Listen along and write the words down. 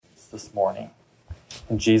this morning.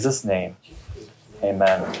 In Jesus' name,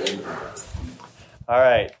 amen. All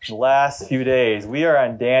right, the last few days. We are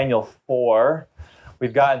on Daniel 4.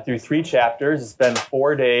 We've gotten through 3 chapters. It's been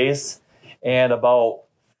 4 days and about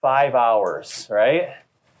 5 hours, right?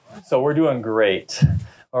 So we're doing great.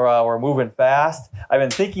 We're moving fast. I've been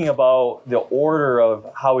thinking about the order of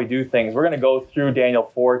how we do things. We're going to go through Daniel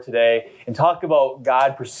 4 today and talk about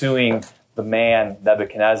God pursuing the man,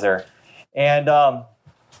 Nebuchadnezzar. And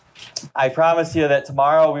I promised you that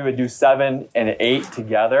tomorrow we would do 7 and 8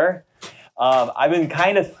 together. I've been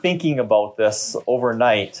kind of thinking about this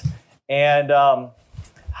overnight. And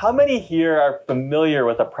how many here are familiar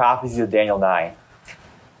with the prophecy of Daniel 9?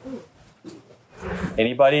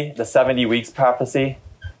 Anybody? The 70 weeks prophecy?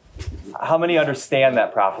 How many understand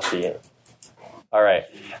that prophecy? All right.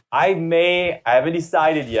 I haven't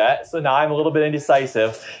decided yet, so now I'm a little bit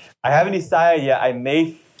indecisive. I haven't decided yet. I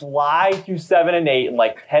may fly through 7 and 8 in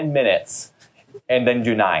like 10 minutes and then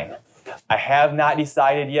do 9. I have not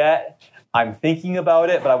decided yet. I'm thinking about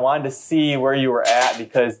it, but I wanted to see where you were at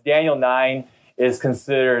because Daniel 9 is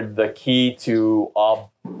considered the key to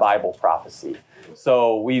all Bible prophecy.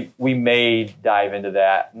 So we may dive into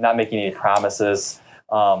that. I'm not making any promises.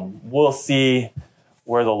 We'll see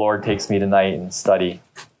where the Lord takes me tonight and study.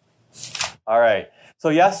 All right. So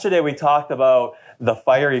yesterday we talked about the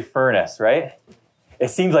fiery furnace, right? It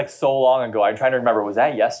seems like so long ago. I'm trying to remember. Was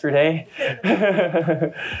that yesterday?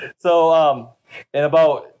 So, and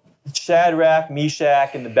about Shadrach,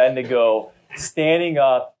 Meshach, and Abednego standing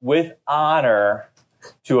up with honor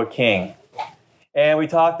to a king. And we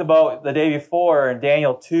talked about the day before in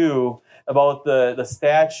Daniel 2 about the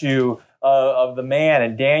statue of the man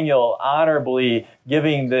and Daniel honorably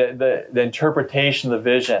giving the interpretation of the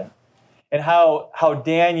vision. And how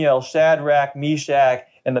Daniel, Shadrach, Meshach,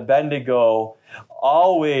 and Abednego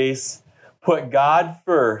always put God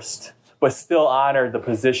first, but still honored the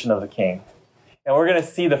position of the king. And we're going to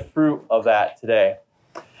see the fruit of that today.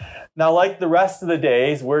 Now, like the rest of the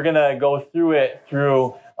days, we're going to go through it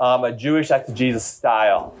through a Jewish exegesis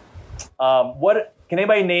style. Can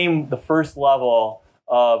anybody name the first level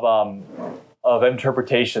of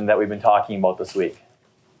interpretation that we've been talking about this week?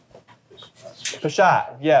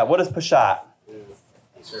 Peshat. Yeah, what is Peshat?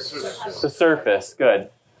 The surface. Good.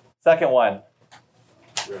 Second one.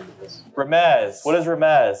 Remez. What is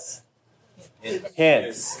Remez?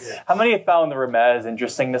 Hints. How many have found the Remez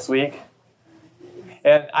interesting this week?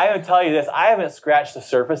 And I have to tell you this, I haven't scratched the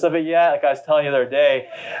surface of it yet. Like I was telling you the other day,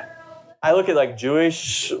 I look at like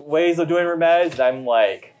Jewish ways of doing Remez, and I'm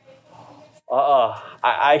like,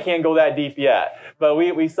 I can't go that deep yet. But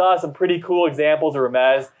we saw some pretty cool examples of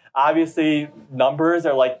Remez. Obviously, numbers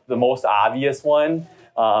are like the most obvious one.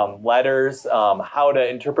 Letters, how to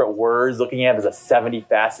interpret words, looking at it as a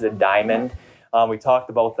 70-faceted diamond. We talked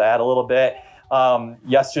about that a little bit.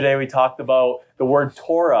 Yesterday, we talked about the word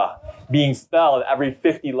Torah being spelled every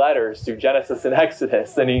 50 letters through Genesis and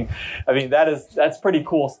Exodus. I mean that's pretty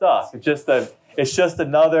cool stuff. It's just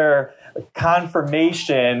another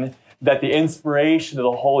confirmation that the inspiration of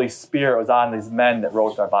the Holy Spirit was on these men that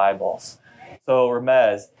wrote our Bibles. So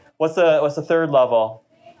Remez. What's the third level?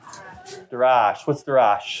 Darash. What's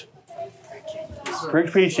Darash?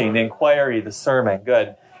 Preaching, the inquiry, the sermon.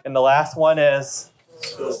 Good. And the last one is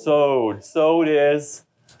Sod. Sod is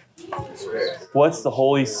what's the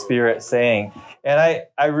Holy Spirit saying? And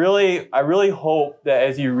I really hope that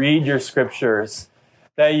as you read your scriptures,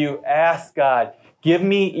 that you ask God, give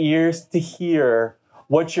me ears to hear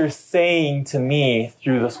what you're saying to me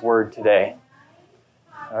through this word today.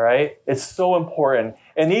 All right? It's so important.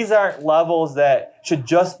 And these aren't levels that should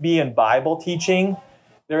just be in Bible teaching.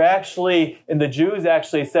 They're actually, and the Jews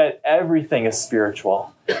actually said everything is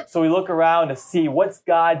spiritual. So we look around to see what's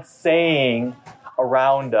God saying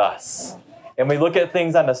around us. And we look at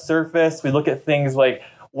things on the surface. We look at things like,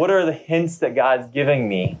 what are the hints that God's giving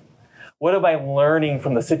me? What am I learning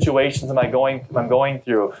from the situations I'm going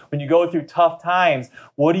through? When you go through tough times,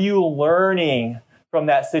 what are you learning from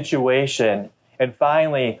that situation? And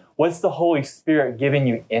finally, what's the Holy Spirit giving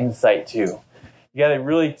you insight to? You got to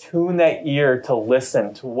really tune that ear to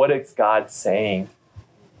listen to what is God saying.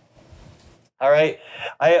 All right,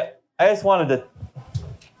 I just wanted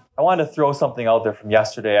to throw something out there from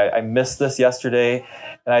yesterday. I missed this yesterday,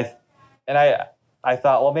 and I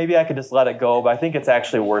thought, well, maybe I could just let it go, but I think it's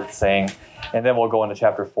actually worth saying, and then we'll go into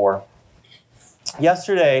chapter 4.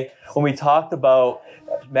 Yesterday, when we talked about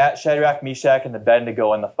Shadrach, Meshach, and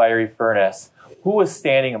Abednego in the fiery furnace, who was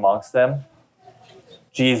standing amongst them?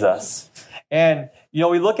 Jesus. And,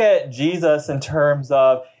 we look at Jesus in terms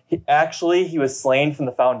of, he was slain from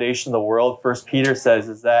the foundation of the world. 1 Peter says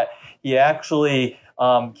is that he actually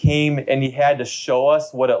came and he had to show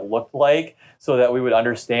us what it looked like so that we would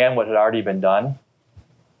understand what had already been done.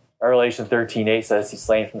 Revelation 13:8 says he's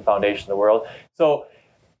slain from the foundation of the world. So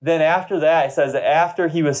then after that, it says that after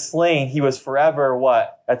he was slain, he was forever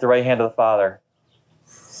what? At the right hand of the Father.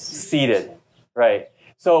 Seated. Right.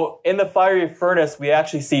 So in the fiery furnace, we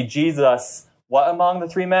actually see Jesus, what among the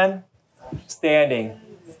three men? Standing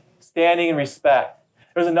in respect.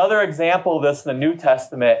 There's another example of this in the New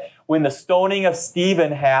Testament. When the stoning of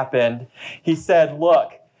Stephen happened, he said,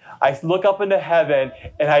 look, I look up into heaven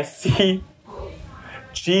and I see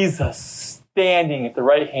Jesus standing at the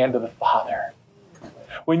right hand of the Father.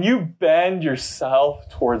 When you bend yourself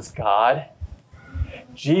towards God,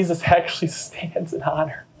 Jesus actually stands in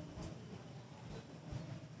honor.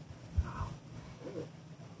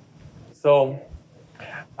 So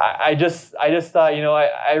I just thought,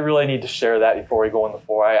 I really need to share that before we go on the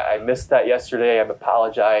floor. I missed that yesterday. I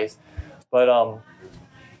apologize. But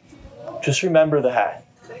just remember that.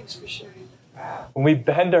 Thanks for sharing. When we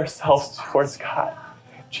bend ourselves towards God,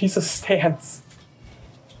 Jesus stands.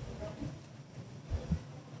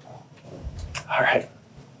 All right.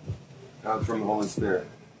 Comes from the Holy Spirit.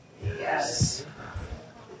 Yes.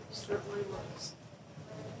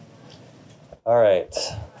 All right.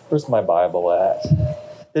 Where's my Bible at?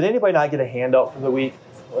 Did anybody not get a handout for the week?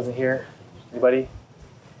 Wasn't here? Anybody?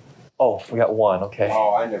 Oh, we got one. Okay.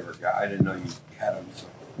 Oh, I didn't know you had them. So.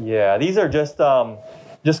 Yeah, these are just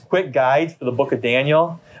quick guides for the book of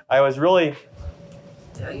Daniel. I was really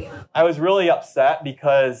upset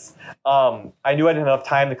because I knew I didn't have enough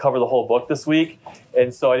time to cover the whole book this week,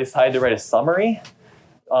 and so I decided to write a summary.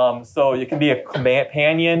 So it can be a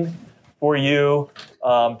companion for you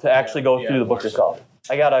to actually go through the book yourself.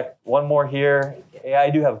 I got one more here. Yeah, I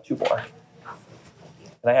do have two more.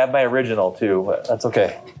 And I have my original too, but that's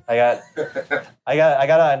okay. I got it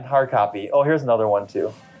on hard copy. Oh, here's another one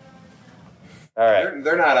too. All right.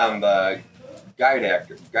 They're not on the guide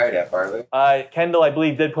app, are they? Kendall, I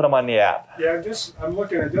believe, did put them on the app. Yeah, I'm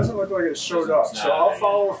looking. It doesn't look like it showed up. So I'll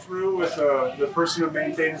follow through with the person who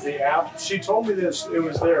maintains the app. She told me this it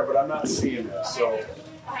was there, but I'm not seeing it. So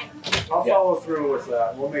I'll follow through with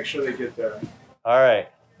that. We'll make sure they get there. All right.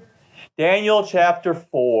 Daniel chapter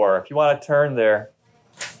 4, if you want to turn there.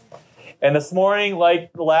 And this morning,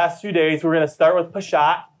 like the last 2 days, we're going to start with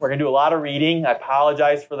Peshat. We're going to do a lot of reading. I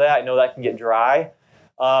apologize for that. I know that can get dry.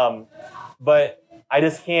 But I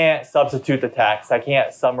just can't substitute the text. I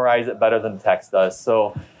can't summarize it better than the text does.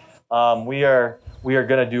 So we are going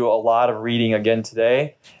to do a lot of reading again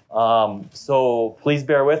today. So please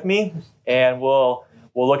bear with me, and we'll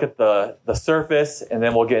look at the surface, and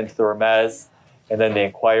then we'll get into the Remez, and then the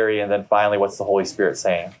inquiry, and then finally, what's the Holy Spirit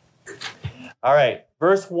saying? All right,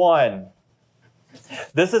 verse 1.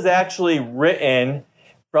 This is actually written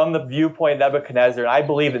from the viewpoint of Nebuchadnezzar, and I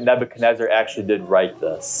believe that Nebuchadnezzar actually did write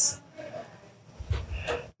this.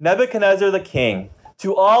 Nebuchadnezzar the king,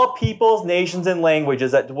 to all peoples, nations, and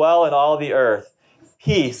languages that dwell in all the earth,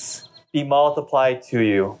 peace be multiplied to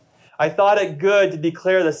you. I thought it good to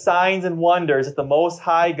declare the signs and wonders that the Most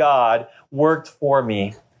High God worked for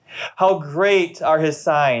me. How great are his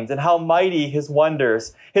signs and how mighty his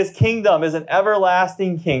wonders. His kingdom is an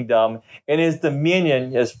everlasting kingdom, and his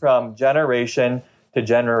dominion is from generation to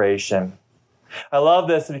generation. I love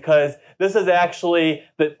this because this is actually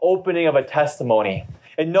the opening of a testimony.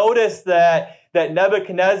 And notice that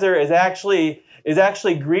Nebuchadnezzar is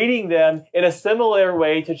actually greeting them in a similar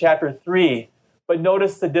way to chapter 3. But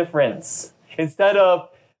notice the difference. Instead of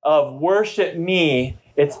worship me,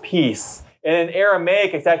 it's peace. And in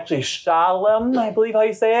Aramaic, it's actually shalom, I believe how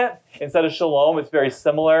you say it. Instead of shalom, it's very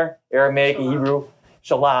similar. Aramaic and Hebrew,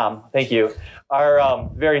 shalom, thank you, are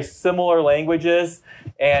very similar languages.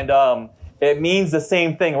 And it means the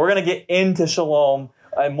same thing. We're going to get into shalom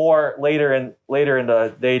more later in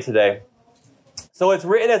the day today. So it's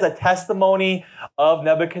written as a testimony of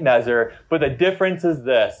Nebuchadnezzar, but the difference is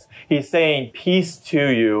this. He's saying peace to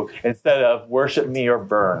you instead of worship me or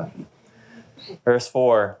burn. Verse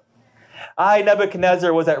 4. I,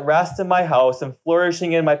 Nebuchadnezzar, was at rest in my house and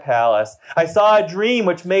flourishing in my palace. I saw a dream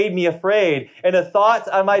which made me afraid, and the thoughts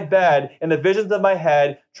on my bed and the visions of my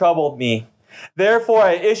head troubled me. Therefore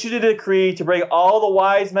I issued a decree to bring all the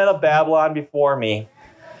wise men of Babylon before me,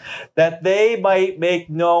 that they might make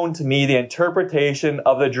known to me the interpretation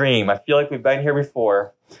of the dream. I feel like we've been here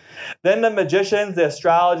before. Then the magicians, the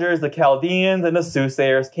astrologers, the Chaldeans, and the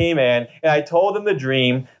soothsayers came in, and I told them the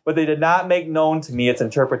dream, but they did not make known to me its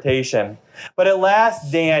interpretation. But at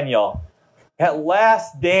last Daniel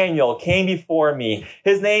came before me.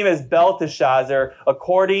 His name is Belteshazzar,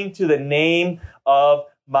 according to the name of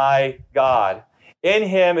my God. In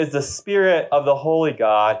him is the Spirit of the Holy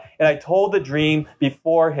God, and I told the dream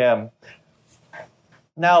before him.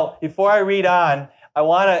 Now, before I read on, I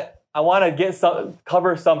want to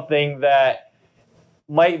cover something that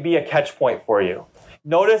might be a catch point for you.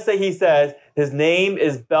 Notice that he says his name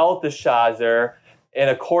is Belteshazzar in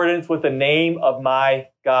accordance with the name of my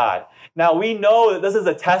God. Now, we know that this is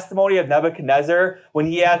a testimony of Nebuchadnezzar when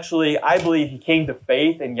he actually, I believe, he came to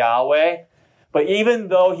faith in Yahweh. But even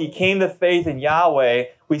though he came to faith in Yahweh,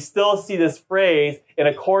 we still see this phrase, in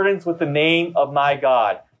accordance with the name of my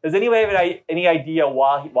God. Does anybody have any idea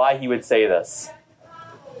why he would say this?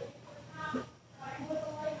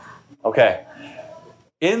 Okay.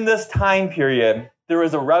 In this time period, there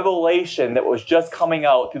was a revelation that was just coming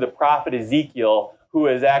out through the prophet Ezekiel, who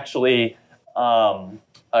is actually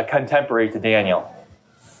a contemporary to Daniel.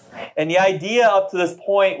 And the idea up to this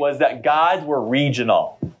point was that gods were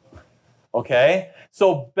regional. Okay?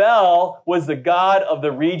 So Bel was the god of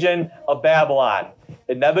the region of Babylon,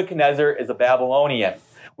 and Nebuchadnezzar is a Babylonian.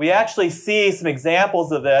 We actually see some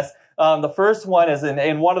examples of this. The first one is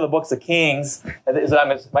in one of the books of Kings.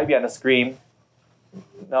 It might be on the screen.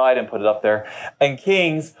 No, I didn't put it up there. In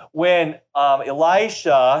Kings, when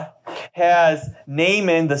Elisha has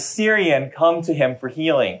Naaman the Syrian come to him for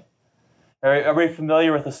healing. Everybody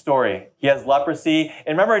familiar with the story? He has leprosy.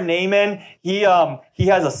 And remember Naaman, he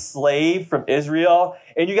has a slave from Israel.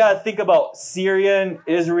 And you got to think about Syrian,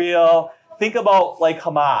 Israel. Think about like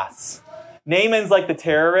Hamas. Naaman's like the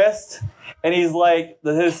terrorist. And he's like,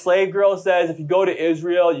 his slave girl says, if you go to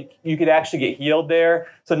Israel, you could actually get healed there.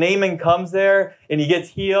 So Naaman comes there and he gets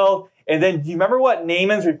healed. And then do you remember what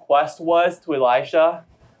Naaman's request was to Elisha?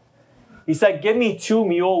 He said, give me 2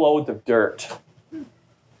 mule loads of dirt.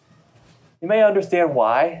 You may understand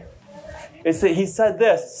why. He said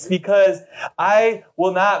this, because I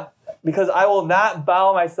will not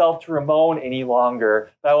bow myself to Rimmon any longer,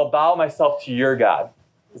 but I will bow myself to your God.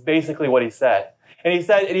 Is basically what he said. And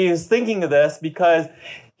he was thinking of this because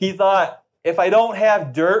he thought, if I don't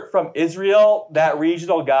have dirt from Israel, that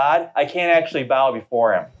regional God, I can't actually bow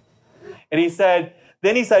before him. And he said,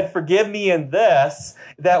 forgive me in this,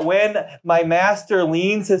 that when my master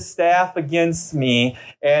leans his staff against me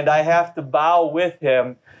and I have to bow with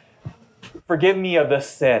him, forgive me of this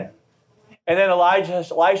sin. And then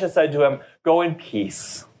Elisha said to him, go in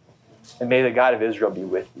peace, and may the God of Israel be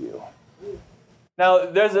with you. Now,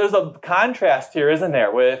 there's a contrast here, isn't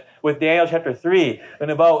there, with Daniel chapter 3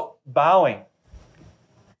 and about bowing.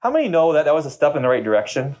 How many know that was a step in the right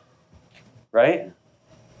direction? Right?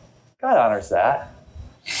 God honors that.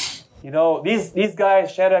 You know, these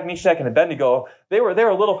guys, Shadrach, Meshach, and Abednego, they were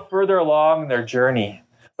a little further along in their journey.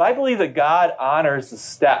 But I believe that God honors the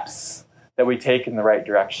steps that we take in the right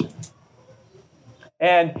direction.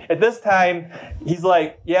 And at this time, he's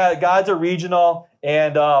like, yeah, gods are regional,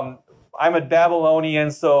 and I'm a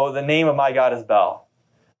Babylonian, so the name of my God is Bel.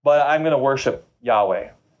 But I'm going to worship Yahweh.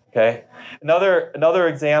 Okay? Another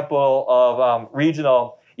example of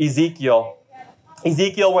regional, Ezekiel.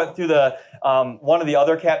 Ezekiel went through one of the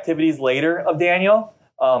other captivities later of Daniel.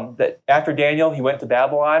 That after Daniel, he went to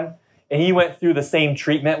Babylon. And he went through the same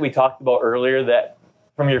treatment we talked about earlier that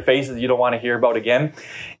from your faces you don't want to hear about again.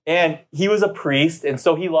 And he was a priest, and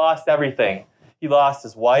so he lost everything. He lost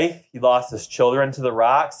his wife. He lost his children to the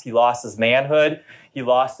rocks. He lost his manhood. He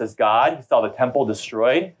lost his God. He saw the temple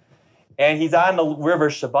destroyed. And he's on the river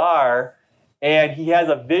Shabar, and he has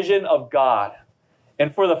a vision of God.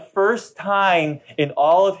 And for the first time in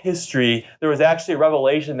all of history, there was actually a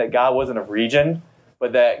revelation that God wasn't a region,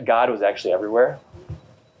 but that God was actually everywhere.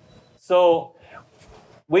 So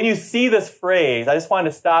when you see this phrase, I just wanted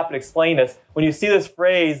to stop and explain this. When you see this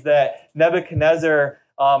phrase that Nebuchadnezzar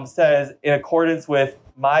says, in accordance with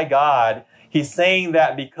my God, he's saying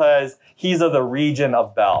that because he's of the region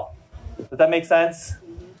of Bel. Does that make sense?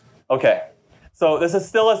 Okay. So this is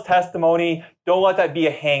still his testimony. Don't let that be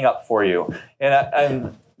a hang-up for you.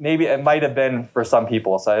 And maybe it might have been for some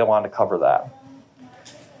people, so I wanted to cover that.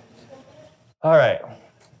 All right.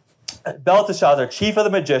 Belteshazzar, chief of the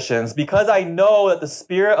magicians, because I know that the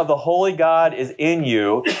Spirit of the Holy God is in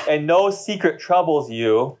you, and no secret troubles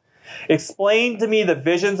you, explain to me the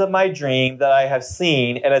visions of my dream that I have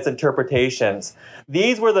seen and its interpretations.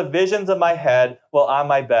 These were the visions of my head while on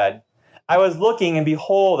my bed. I was looking, and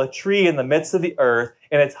behold, a tree in the midst of the earth,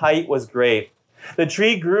 and its height was great. The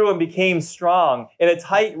tree grew and became strong, and its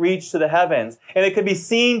height reached to the heavens, and it could be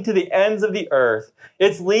seen to the ends of the earth.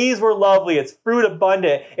 Its leaves were lovely, its fruit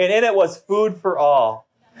abundant, and in it was food for all.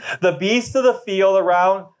 The beasts of the field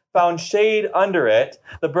around found shade under it.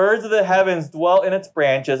 The birds of the heavens dwelt in its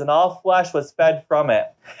branches, and all flesh was fed from it.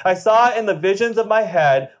 I saw it in the visions of my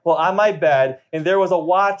head while on my bed, and there was a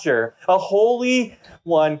watcher, a holy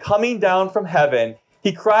one coming down from heaven.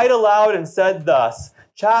 He cried aloud and said thus,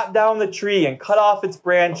 chop down the tree and cut off its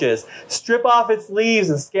branches, strip off its leaves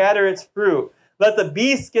and scatter its fruit. Let the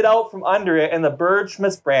beasts get out from under it and the birds from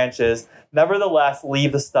its branches. Nevertheless,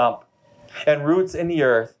 leave the stump and roots in the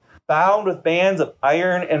earth, bound with bands of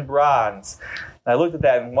iron and bronze. And I looked at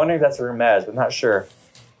that and wondering if that's a Hermes, but I'm not sure.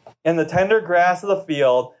 In the tender grass of the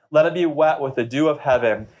field, let it be wet with the dew of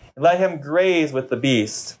heaven, and let him graze with the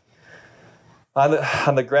beast.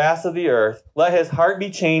 On the grass of the earth, let his heart be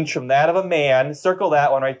changed from that of a man. Circle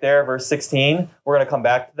that one right there, verse 16. We're going to come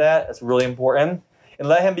back to that. That's really important. And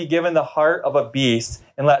let him be given the heart of a beast,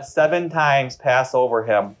 and let 7 times pass over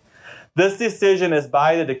him. This decision is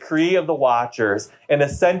by the decree of the watchers, and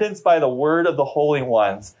is sentenced by the word of the holy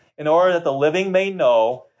ones, in order that the living may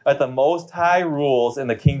know that the Most High rules in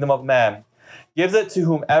the kingdom of men, gives it to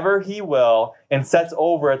whomever he will, and sets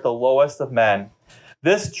over it the lowest of men.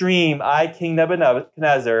 This dream I, King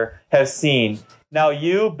Nebuchadnezzar, have seen. Now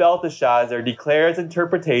you, Belteshazzar, declare its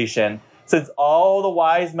interpretation, since all the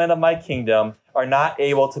wise men of my kingdom are not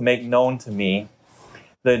able to make known to me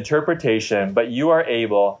the interpretation, but you are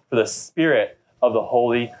able, for the Spirit of the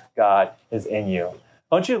Holy God is in you.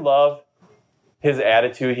 Don't you love his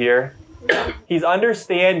attitude here? He's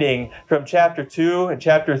understanding from chapter 2 and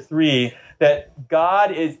chapter 3 that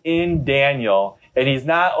God is in Daniel, and he's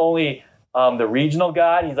not only the regional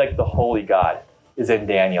God, he's like the holy God is in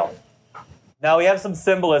Daniel. Now we have some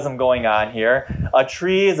symbolism going on here. A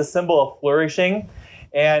tree is a symbol of flourishing,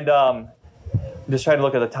 and I'm just trying to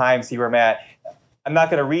look at the time, see where I'm at. I'm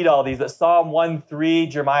not going to read all these, but Psalm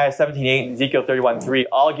 1:3, Jeremiah 17:8, and Ezekiel 31:3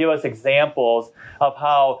 all give us examples of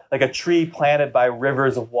how like a tree planted by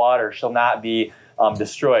rivers of water shall not be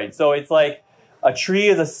destroyed. So it's like a tree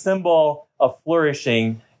is a symbol of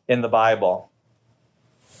flourishing in the Bible.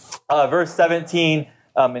 Verse 17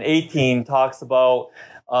 and 18 talks about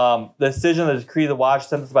the decision of the decree of the watch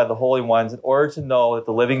sentenced by the holy ones in order to know that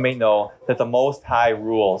the living may know that the Most High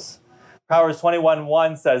rules. Proverbs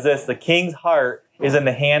 21:1 says this, the king's heart is in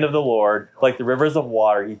the hand of the Lord, like the rivers of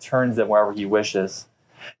water. He turns them wherever he wishes.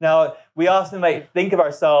 Now, we often might think of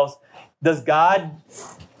ourselves, does God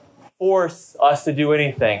force us to do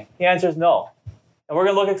anything? The answer is no. And we're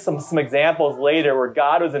going to look at some examples later where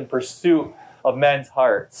God was in pursuit of men's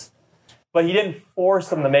hearts. But he didn't force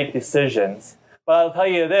them to make decisions. But I'll tell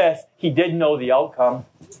you this, he did know the outcome.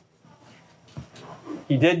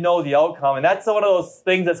 He did know the outcome. And that's one of those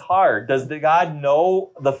things that's hard. Does God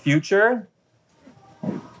know the future?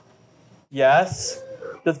 Yes.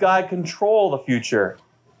 Does God control the future?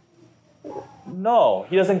 No.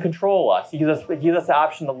 He doesn't control us. He gives us the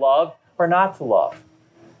option to love or not to love.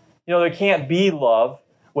 You know, there can't be love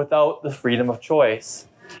without the freedom of choice.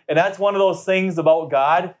 And that's one of those things about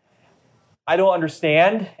God I don't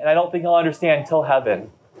understand, and I don't think I'll understand until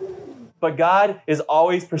heaven. But God is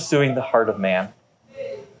always pursuing the heart of man.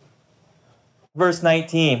 Verse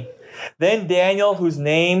 19. Then Daniel, whose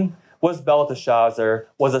name was Belteshazzar,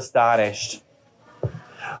 was astonished.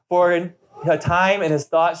 For a time and his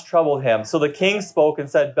thoughts troubled him. So the king spoke and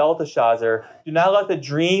said, Belteshazzar, do not let the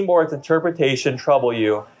dream or its interpretation trouble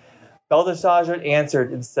you. Belteshazzar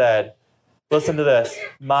answered and said, listen to this.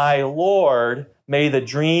 My Lord, may the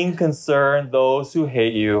dream concern those who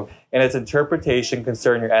hate you, and its interpretation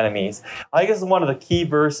concern your enemies. I think this is one of the key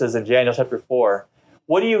verses in Daniel chapter 4.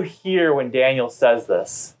 What do you hear when Daniel says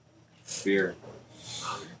this? Fear.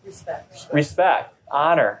 Respect.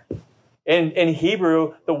 Honor. In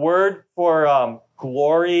Hebrew, the word for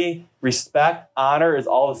glory, respect, honor is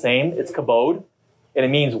all the same. It's kabod, and it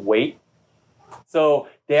means weight. So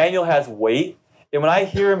Daniel has weight. And when I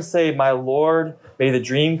hear him say, my Lord, may the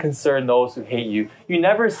dream concern those who hate you, you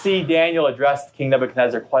never see Daniel address King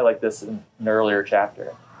Nebuchadnezzar quite like this in an earlier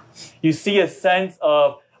chapter. You see a sense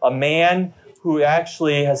of a man who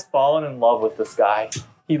actually has fallen in love with this guy.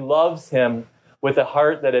 He loves him with a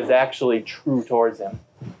heart that is actually true towards him.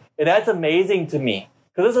 And that's amazing to me,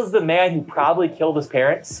 because this is the man who probably killed his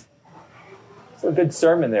parents. It's a good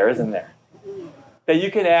sermon there, isn't there? That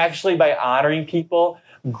you can actually, by honoring people,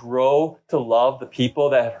 grow to love the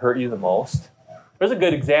people that have hurt you the most. There's a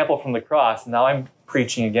good example from the cross. Now I'm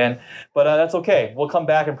preaching again, but that's okay. We'll come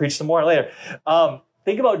back and preach some more later.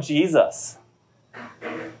 Think about Jesus.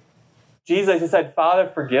 Jesus, he said,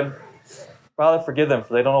 Father, forgive them,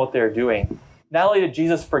 for they don't know what they're doing. Not only did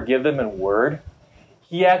Jesus forgive them in word,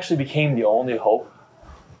 he actually became the only hope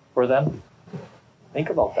for them. Think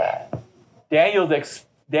about that. Daniel's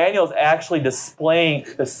Daniel's actually displaying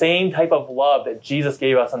the same type of love that Jesus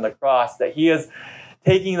gave us on the cross, that he is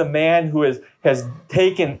taking the man who has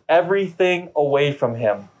taken everything away from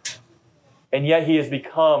him. And yet he has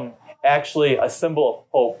become actually a symbol of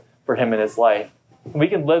hope for him in his life. And we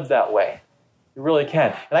can live that way. We really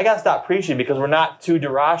can. And I got to stop preaching because we're not too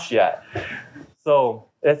Darash yet. So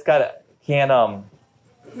it's can't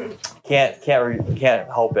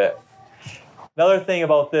help it. Another thing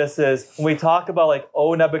about this is when we talk about like,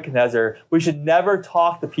 oh, Nebuchadnezzar, we should never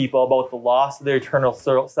talk to people about the loss of their eternal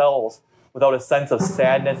selves without a sense of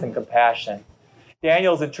sadness and compassion.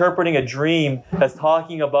 Daniel's interpreting a dream that's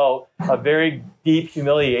talking about a very deep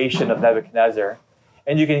humiliation of Nebuchadnezzar.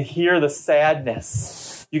 And you can hear the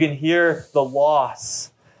sadness. You can hear the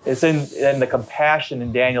loss. It's in the compassion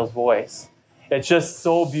in Daniel's voice. It's just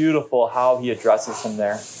so beautiful how he addresses him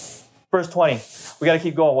there. Verse 20. We got to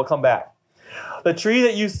keep going. We'll come back. The tree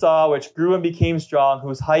that you saw, which grew and became strong,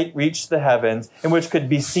 whose height reached the heavens, and which could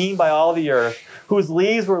be seen by all the earth, whose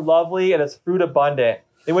leaves were lovely and its fruit abundant,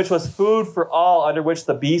 in which was food for all, under which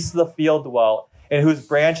the beasts of the field dwelt, and whose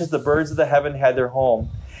branches the birds of the heaven had their home.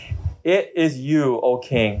 It is you, O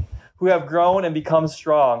king, who have grown and become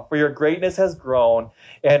strong, for your greatness has grown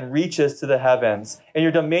and reaches to the heavens, and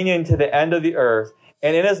your dominion to the end of the earth.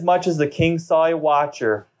 And inasmuch as the king saw a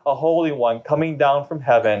watcher, a holy one, coming down from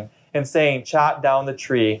heaven, and saying, chop down the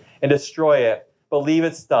tree and destroy it, but leave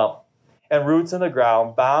its stump and roots in the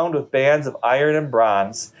ground, bound with bands of iron and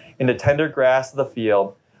bronze, in the tender grass of the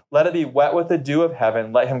field. Let it be wet with the dew of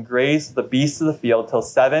heaven. Let him graze with the beasts of the field till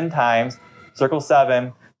 7 times, circle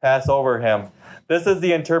 7, pass over him. This is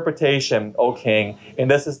the interpretation, O king, and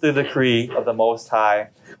this is the decree of the Most High,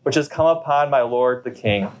 which has come upon my lord the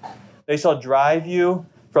king. They shall drive you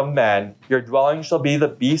from men. Your dwelling shall be the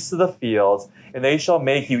beasts of the fields, and they shall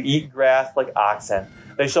make you eat grass like oxen.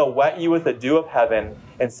 They shall wet you with the dew of heaven,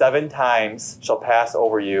 and 7 times shall pass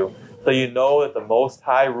over you, so you know that the Most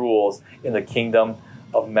High rules in the kingdom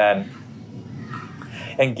of men,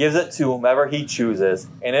 and gives it to whomever he chooses.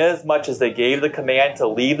 And inasmuch as they gave the command to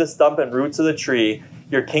leave the stump and roots of the tree,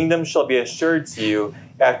 your kingdom shall be assured to you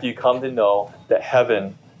after you come to know that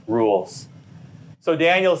heaven rules. So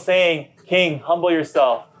Daniel's saying, King, humble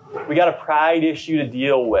yourself. We got a pride issue to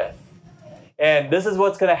deal with. And this is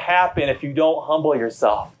what's going to happen if you don't humble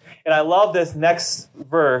yourself. And I love this next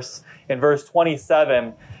verse, in verse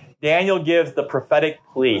 27. Daniel gives the prophetic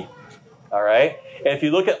plea. All right? And if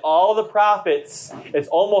you look at all the prophets, it's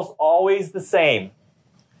almost always the same.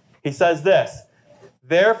 He says this,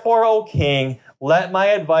 therefore, O king, let my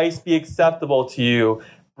advice be acceptable to you.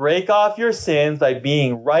 Break off your sins by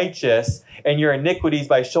being righteous and your iniquities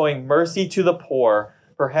by showing mercy to the poor.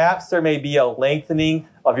 Perhaps there may be a lengthening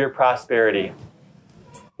of your prosperity.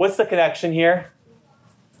 What's the connection here?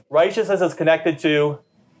 Righteousness is connected to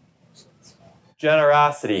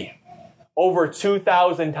generosity. Over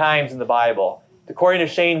 2,000 times in the Bible. According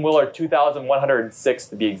to Shane Willard, 2,106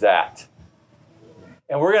 to be exact.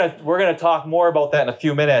 And we're gonna talk more about that in a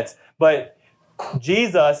few minutes. But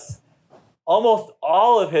Jesus, almost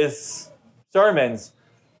all of his sermons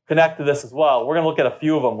connect to this as well. We're going to look at a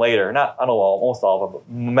few of them later. I don't know almost all of them,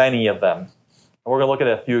 but many of them. And we're going to look at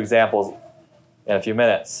a few examples in a few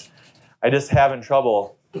minutes. I just having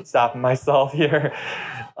trouble stopping myself here.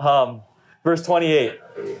 Verse 28.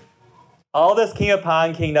 All this came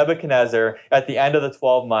upon King Nebuchadnezzar at the end of the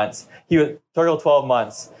 12 months. Total 12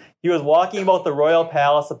 months. He was walking about the royal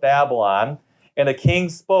palace of Babylon, and the king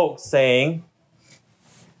spoke, saying,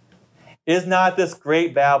 is not this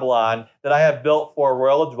great Babylon that I have built for a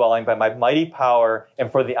royal dwelling by my mighty power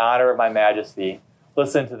and for the honor of my majesty?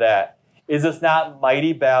 Listen to that. Is this not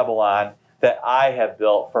mighty Babylon that I have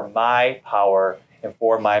built for my power and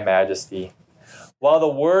for my majesty? While the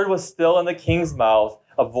word was still in the king's mouth,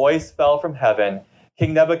 a voice fell from heaven.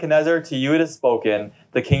 King Nebuchadnezzar, to you it is spoken,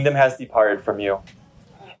 the kingdom has departed from you.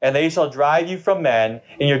 And they shall drive you from men,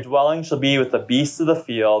 and your dwelling shall be with the beasts of the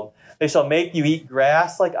field. They shall make you eat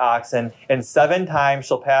grass like oxen, and 7 times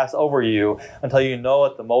shall pass over you until you know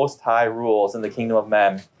that the Most High rules in the kingdom of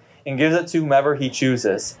men, and gives it to whomever he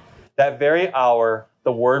chooses. That very hour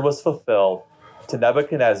the word was fulfilled to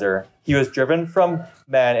Nebuchadnezzar. He was driven from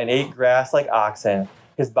men and ate grass like oxen.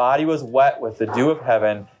 His body was wet with the dew of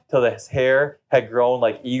heaven, till his hair had grown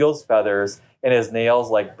like eagle's feathers, and his nails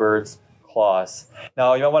like birds' claws.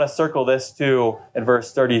 Now, you might want to circle this too in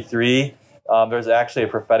verse 33. There's actually a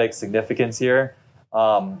prophetic significance here.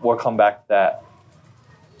 We'll come back to that.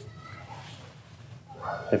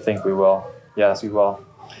 I think we will. Yes, we will.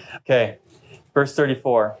 Okay, verse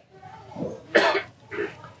 34.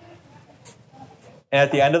 And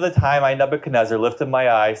at the end of the time, I, Nebuchadnezzar, lifted my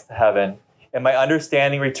eyes to heaven, and my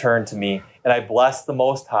understanding returned to me, and I blessed the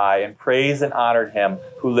Most High, and praised and honored him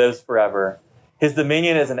who lives forever. His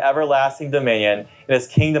dominion is an everlasting dominion, and his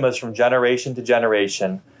kingdom is from generation to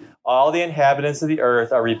generation. All the inhabitants of the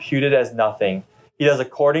earth are reputed as nothing. He does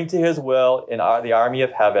according to his will in the army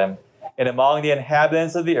of heaven. And among the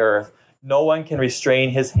inhabitants of the earth, no one can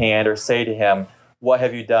restrain his hand or say to him, "What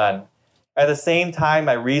have you done?" At the same time,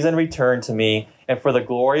 my reason returned to me, and for the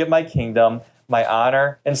glory of my kingdom, my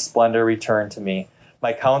honor and splendor returned to me.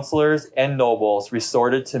 My counselors and nobles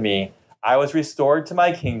restored to me. I was restored to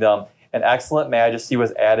my kingdom, and excellent majesty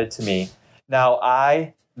was added to me. Now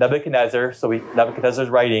I, Nebuchadnezzar, Nebuchadnezzar's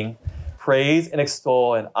writing, praise and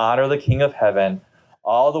extol and honor the King of heaven.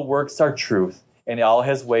 All the works are truth, and all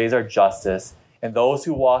his ways are justice, and those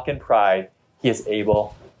who walk in pride he is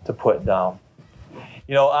able to put down.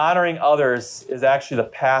 You know, honoring others is actually the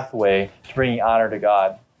pathway to bringing honor to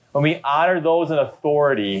God. When we honor those in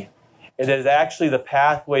authority, it is actually the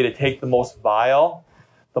pathway to take the most vile,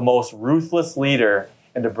 the most ruthless leader,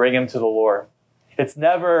 and to bring him to the Lord. It's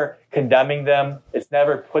never condemning them. It's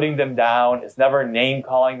never putting them down. It's never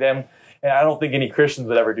name-calling them. And I don't think any Christians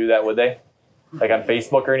would ever do that, would they? Like on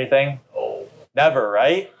Facebook or anything? Never,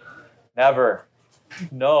 right? Never.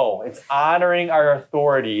 No, it's honoring our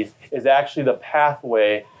authorities is actually the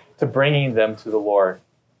pathway to bringing them to the Lord.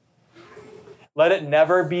 Let it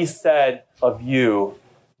never be said of you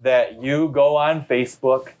that you go on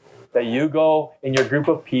Facebook, that you go in your group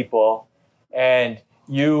of people, and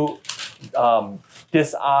you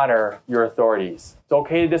dishonor your authorities. It's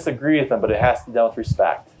okay to disagree with them, but it has to be done with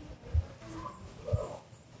respect.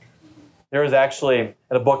 There was actually, in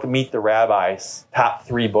a book, Meet the Rabbis, top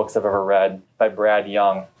 3 books I've ever read by Brad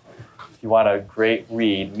Young. If you want a great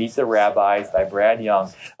read, Meet the Rabbis by Brad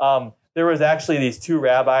Young. There was actually these 2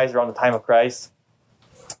 rabbis around the time of Christ,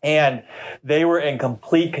 and they were in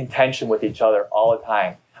complete contention with each other all the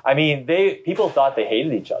time. I mean, people thought they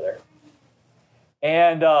hated each other.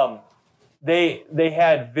 And they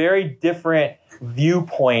had very different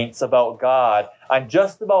viewpoints about God on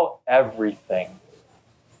just about everything.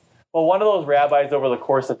 Well, one of those rabbis over the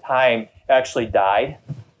course of time actually died.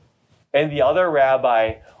 And the other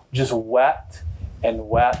rabbi just wept and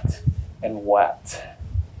wept and wept.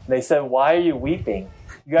 And they said, "Why are you weeping?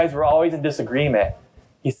 You guys were always in disagreement."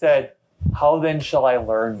 He said, "How then shall I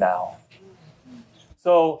learn now?"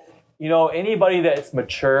 So, you know, anybody that's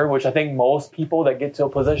mature, which I think most people that get to a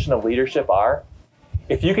position of leadership are,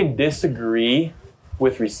 if you can disagree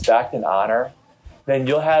with respect and honor, then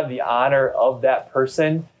you'll have the honor of that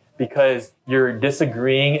person because you're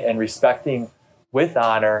disagreeing and respecting with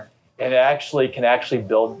honor, and it can actually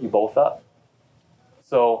build you both up.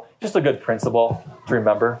 So just a good principle to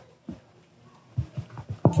remember.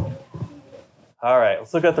 All right,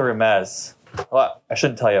 let's look at the Remez. Well, I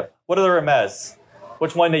shouldn't tell you. What are the Remez?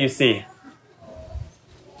 Which one do you see?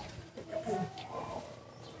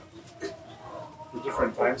 The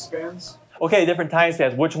different time spans? Okay, different time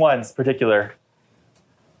spans. Which ones particular?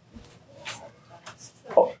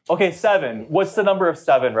 Oh, okay, 7. What's the number of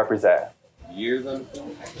 7 represent? Years on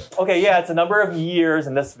Okay, yeah, it's a number of years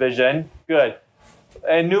in this vision. Good.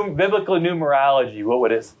 And biblical numerology, what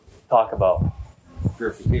would it talk about?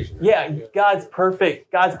 purification. Right? Yeah, God's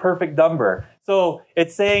perfect number. So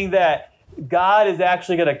it's saying that God is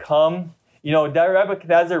actually going to come. You know,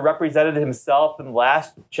 Nebuchadnezzar represented himself in the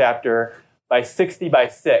last chapter by 60 by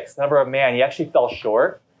 6, number of man. He actually fell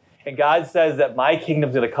short. And God says that my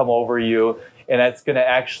kingdom's going to come over you, and that's going to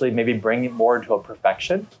actually maybe bring it more into a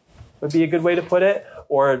perfection, would be a good way to put it.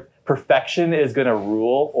 Or perfection is going to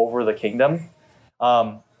rule over the kingdom.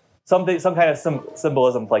 Some kind of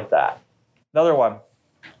symbolism like that. Another one.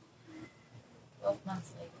 12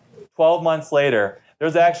 months later. 12 months later.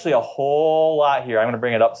 There's actually a whole lot here. I'm going to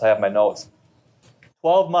bring it up so I have my notes.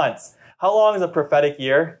 12 months. How long is a prophetic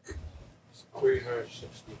year?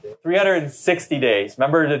 360 days. 360 days.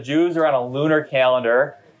 Remember, the Jews are on a lunar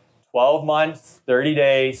calendar. 12 months, 30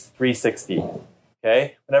 days, 360.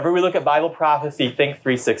 Okay? Whenever we look at Bible prophecy, think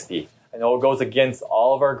 360. I know it goes against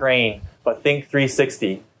all of our grain, but think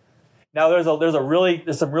 360. Now, there's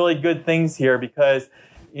some really good things here because,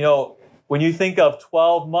 you know, when you think of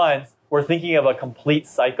 12 months, we're thinking of a complete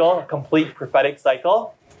cycle, a complete prophetic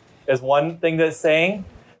cycle is one thing that's saying.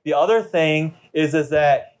 The other thing is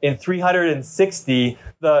that in 360,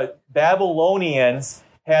 the Babylonians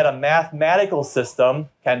had a mathematical system,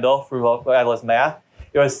 Kendall, for Atlas Math.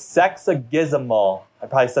 It was sexagesimal. I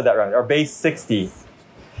probably said that wrong, or base 60.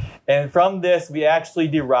 And from this, we actually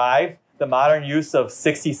derived the modern use of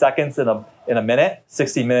 60 seconds in a minute,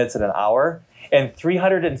 60 minutes in an hour, and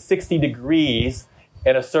 360 degrees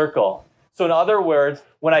in a circle. So in other words,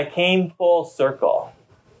 when I came full circle.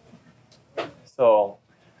 So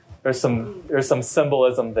there's some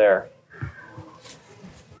symbolism there.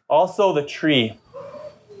 Also, the tree.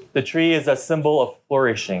 The tree is a symbol of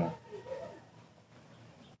flourishing.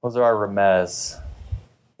 Those are our remez.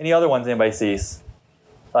 Any other ones anybody sees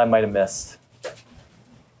that I might have missed?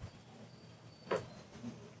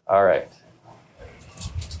 All right.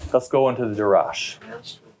 Let's go into the Darash.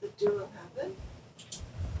 Matched with the dew of heaven.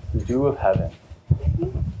 The dew of heaven.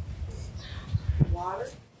 Maybe. Water.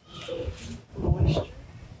 Moisture.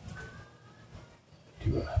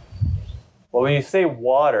 Well, when you say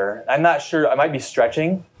water, I'm not sure, I might be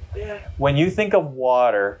stretching. Yeah. When you think of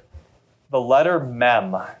water, the letter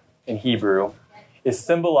mem in Hebrew is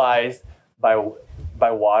symbolized by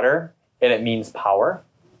water, and it means power.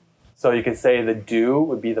 So you could say the dew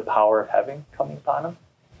would be the power of heaven coming upon him.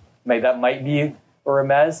 Maybe that might be a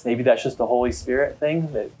remez. Maybe that's just the Holy Spirit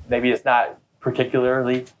thing. Maybe it's not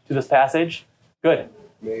particularly to this passage. Good.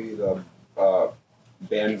 Maybe the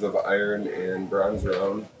bands of iron and bronze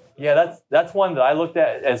around. Yeah, that's one that I looked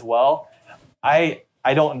at as well. I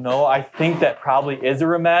don't know. I think that probably is a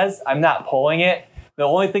remez. I'm not pulling it. The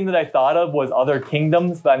only thing that I thought of was other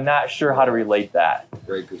kingdoms, but I'm not sure how to relate that.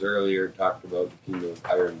 Right, because earlier it talked about the kingdom of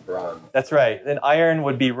iron and bronze. That's right. Then iron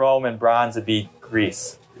would be Rome and bronze would be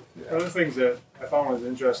Greece. Yeah. One of the things that I found was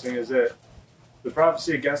interesting is that the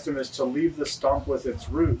prophecy against him is to leave the stump with its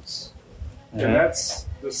roots. Mhm. And that's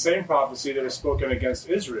the same prophecy that is spoken against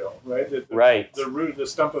Israel, right? That Right. the root, the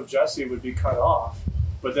stump of Jesse would be cut off,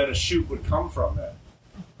 but then a shoot would come from it.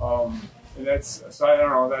 And that's, so I don't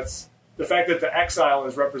know, that's the fact that the exile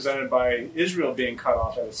is represented by Israel being cut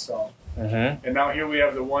off at a stump. Mm-hmm. And now here we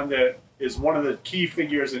have the one that is one of the key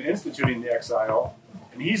figures in instituting the exile,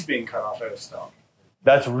 and he's being cut off at a stump.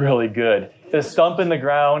 That's really good. The stump in the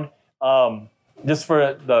ground, just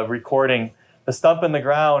for the recording, the stump in the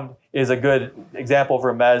ground is a good example of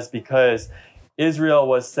remez because Israel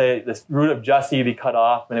was, say, the root of Jesse be cut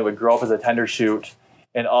off and it would grow up as a tender shoot.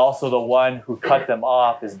 And also the one who cut them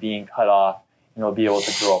off is being cut off and will be able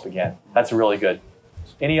to grow up again. That's really good.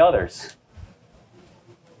 Any others?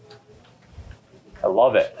 I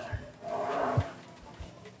love it.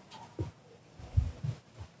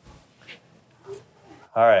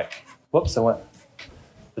 All right. Whoops, I went.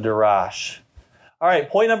 The Darash. All right,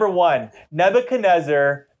 point number 1.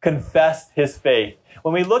 Nebuchadnezzar confessed his faith.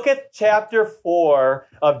 When we look at chapter 4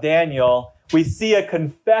 of Daniel, we see a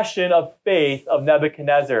confession of faith of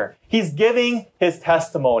Nebuchadnezzar. He's giving his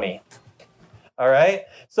testimony. All right?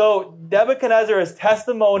 So Nebuchadnezzar is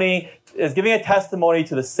giving a testimony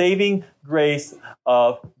to the saving grace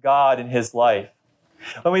of God in his life.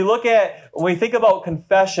 When we think about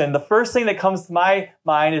confession, the first thing that comes to my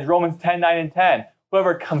mind is Romans 10:9 and 10.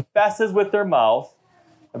 Whoever confesses with their mouth,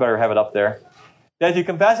 I better have it up there, that if you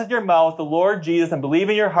confess with your mouth the Lord Jesus and believe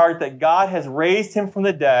in your heart that God has raised him from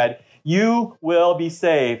the dead, you will be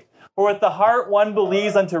saved. For with the heart one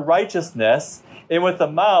believes unto righteousness, and with the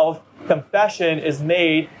mouth confession is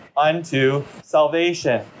made unto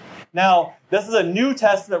salvation. Now, this is a New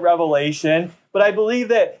Testament revelation, but I believe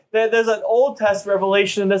that there's an Old Testament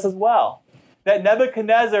revelation in this as well. That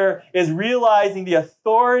Nebuchadnezzar is realizing the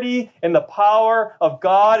authority and the power of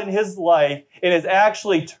God in his life and is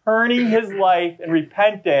actually turning his life in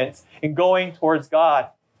repentance and going towards God.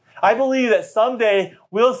 I believe that someday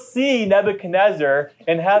we'll see Nebuchadnezzar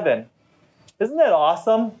in heaven. Isn't that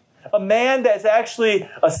awesome? A man that's actually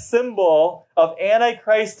a symbol of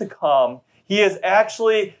Antichrist to come. He is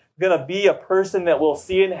actually going to be a person that we'll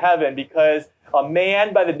see in heaven because a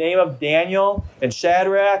man by the name of Daniel and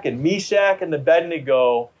Shadrach and Meshach and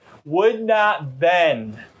Abednego would not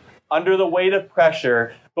bend under the weight of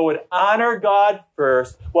pressure, but would honor God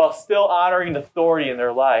first while still honoring authority in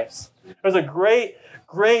their lives. There's a great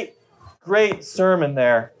sermon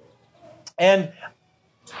there. And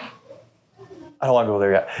I don't want to go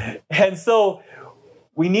there yet. And so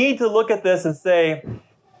we need to look at this and say,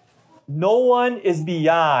 no one is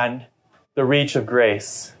beyond the reach of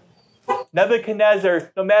grace.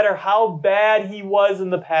 Nebuchadnezzar, no matter how bad he was in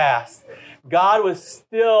the past, God was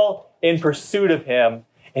still in pursuit of him,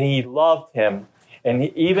 and he loved him. And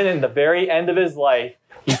even in the very end of his life,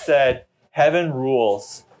 he said, heaven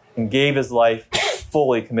rules, and gave his life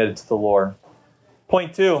fully committed to the Lord.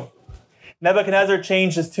 Point 2, Nebuchadnezzar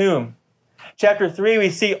changed his tune. Chapter 3, we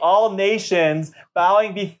see all nations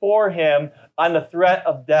bowing before him on the threat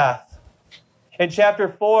of death. In chapter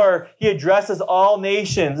 4, he addresses all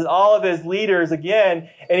nations and all of his leaders again,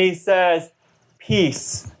 and he says,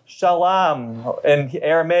 peace, shalom in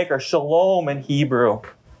Aramaic, or shalom in Hebrew.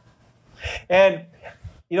 And,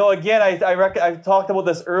 again, I talked about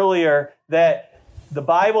this earlier, that The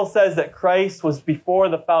Bible says that Christ was before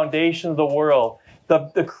the foundation of the world.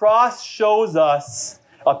 The cross shows us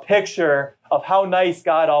a picture of how nice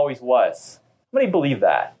God always was. How many believe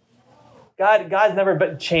that? God's never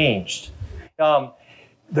been changed.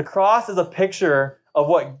 The cross is a picture of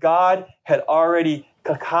what God had already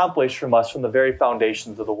accomplished from us from the very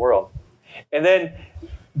foundations of the world. And then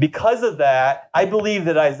because of that, I believe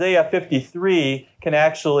that Isaiah 53 can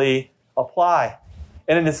actually apply.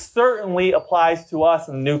 And it certainly applies to us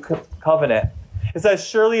in the new covenant. It says,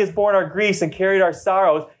 surely he has borne our griefs and carried our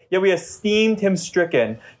sorrows, yet we esteemed him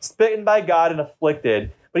stricken, smitten by God and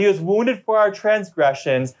afflicted. But he was wounded for our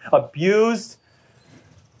transgressions, abused.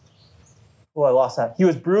 Oh, I lost that. He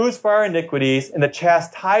was bruised for our iniquities, and the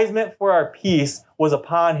chastisement for our peace was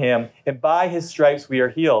upon him, and by his stripes we are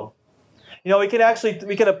healed. We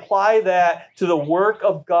can apply that to the work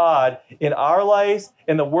of God in our lives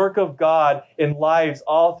and the work of God in lives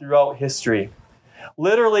all throughout history.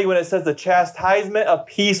 Literally, when it says the chastisement of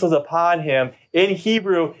peace was upon him, in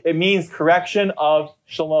Hebrew, it means correction of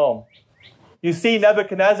shalom. You see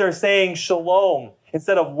Nebuchadnezzar saying shalom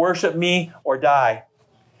instead of worship me or die.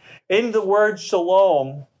 In the word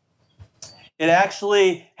shalom, it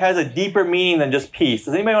actually has a deeper meaning than just peace.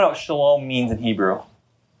 Does anybody know what shalom means in Hebrew?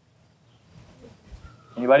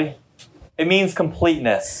 Anybody? It means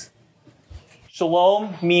completeness.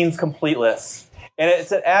 Shalom means completeness. And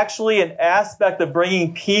it's actually an aspect of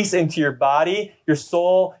bringing peace into your body, your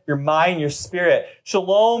soul, your mind, your spirit.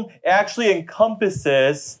 Shalom actually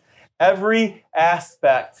encompasses every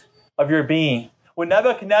aspect of your being. When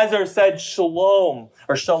Nebuchadnezzar said shalom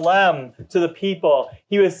or shalem to the people,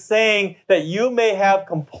 he was saying that you may have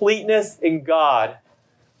completeness in God,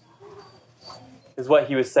 is what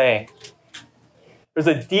he was saying. There's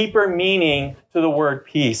a deeper meaning to the word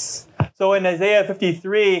peace. So in Isaiah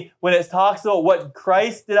 53, when it talks about what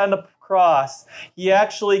Christ did on the cross, he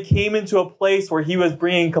actually came into a place where he was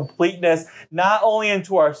bringing completeness not only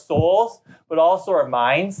into our souls, but also our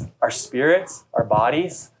minds, our spirits, our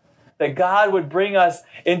bodies. That God would bring us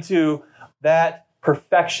into that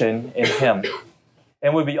perfection in him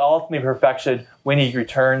and would be ultimately perfection when he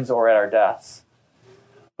returns or at our deaths.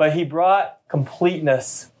 But he brought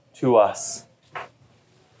completeness to us.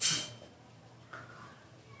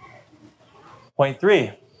 Point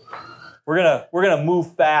 3. We're gonna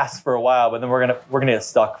move fast for a while, but then we're gonna get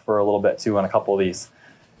stuck for a little bit too on a couple of these.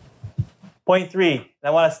 Point 3, and I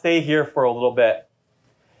want to stay here for a little bit.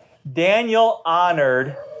 Daniel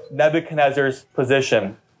honored Nebuchadnezzar's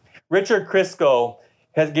position. Richard Crisco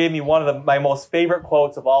gave me one of my most favorite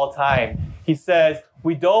quotes of all time. He says,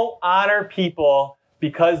 "We don't honor people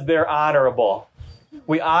because they're honorable.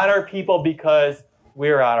 We honor people because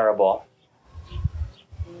we're honorable."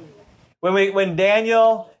 When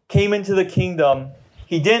Daniel came into the kingdom,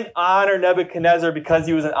 he didn't honor Nebuchadnezzar because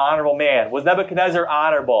he was an honorable man. Was Nebuchadnezzar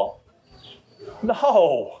honorable?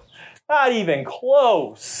 No, not even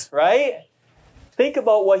close, right? Think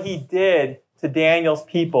about what he did to Daniel's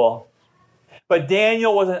people. But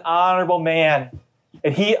Daniel was an honorable man,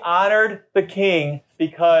 and he honored the king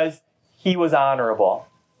because he was honorable.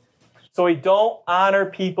 So we don't honor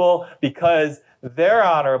people because they're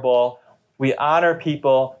honorable. We honor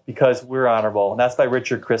people because we're honorable. And that's by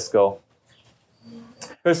Richard Crisco.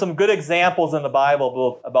 There's some good examples in the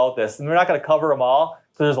Bible about this, and we're not going to cover them all,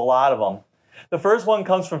 because there's a lot of them. The first one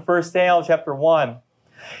comes from 1 Samuel chapter 1.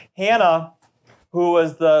 Hannah, who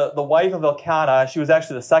was the wife of Elkanah, she was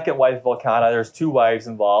actually the second wife of Elkanah. There's 2 wives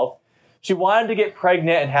involved. She wanted to get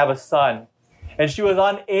pregnant and have a son, and she was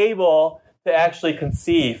unable to actually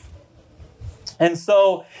conceive. And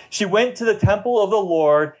so she went to the temple of the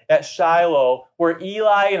Lord at Shiloh, where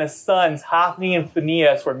Eli and his sons, Hophni and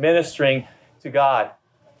Phinehas, were ministering to God.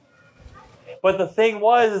 But the thing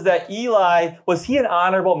was that Eli, was he an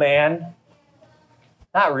honorable man?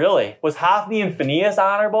 Not really. Was Hophni and Phinehas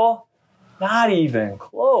honorable? Not even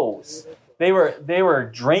close. They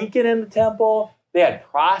were drinking in the temple. They had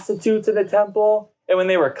prostitutes in the temple. And when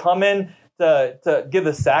they were coming to give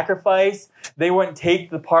the sacrifice, they wouldn't take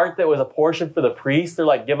the part that was a portion for the priest. They're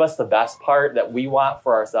like, give us the best part that we want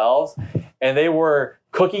for ourselves. And they were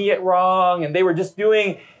cooking it wrong, and they were just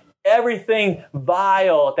doing everything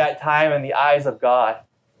vile at that time in the eyes of God.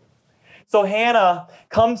 So Hannah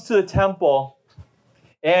comes to the temple,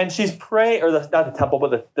 and she's praying, or not the temple,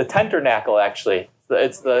 but the tabernacle, actually.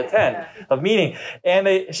 It's the tent of meeting.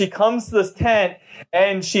 And she comes to this tent,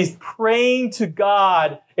 and she's praying to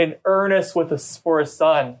God in earnest for a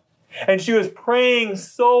son. And she was praying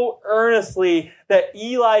so earnestly that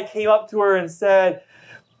Eli came up to her and said,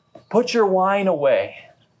 "Put your wine away."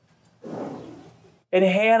 And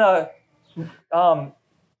Hannah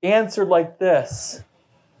answered like this,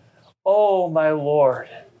 "Oh, my Lord,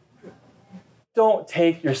 don't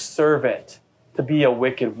take your servant to be a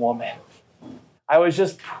wicked woman. I was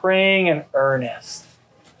just praying in earnest."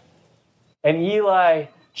 And Eli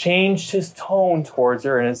changed his tone towards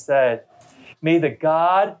her and said, "May the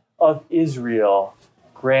God of Israel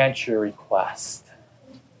grant your request."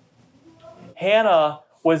 Hannah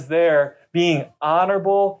was there being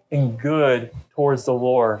honorable and good towards the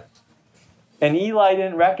Lord. And Eli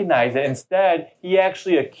didn't recognize it. Instead, he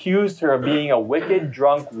actually accused her of being a wicked,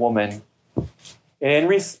 drunk woman. And in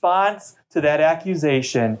response to that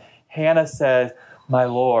accusation, Hannah said, "My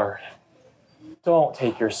Lord, don't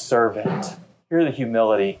take your servant," here's the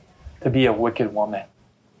humility, "to be a wicked woman."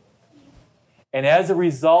 And as a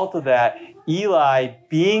result of that, Eli,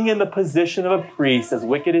 being in the position of a priest, as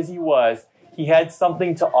wicked as he was, he had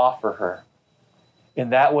something to offer her.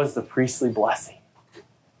 And that was the priestly blessing.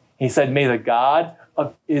 He said, "May the God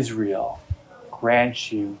of Israel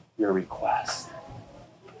grant you your request."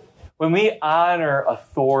 When we honor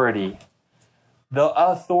authority, the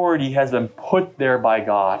authority has been put there by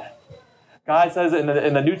God. God says in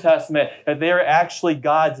the New Testament that they are actually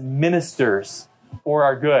God's ministers for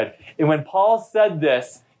our good. And when Paul said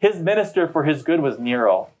this, his minister for his good was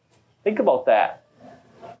Nero. Think about that.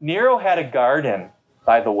 Nero had a garden,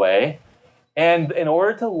 by the way, and in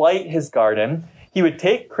order to light his garden, he would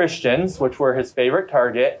take Christians, which were his favorite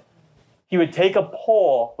target, he would take a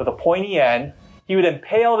pole with a pointy end, he would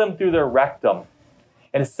impale them through their rectum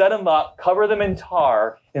and set them up, cover them in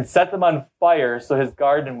tar, and set them on fire so his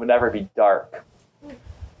garden would never be dark.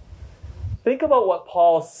 Think about what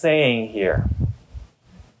Paul's saying here.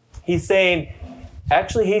 He's saying,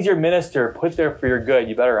 actually, he's your minister, put there for your good.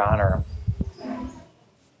 You better honor him.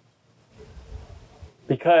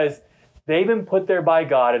 Because they've been put there by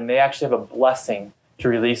God, and they actually have a blessing to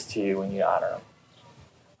release to you when you honor them.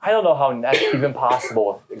 I don't know how that's even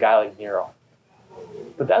possible with a guy like Nero.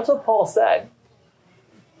 But that's what Paul said.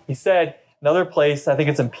 He said, another place, I think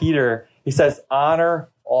it's in Peter, he says, "Honor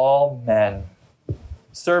all men.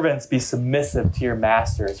 Servants, be submissive to your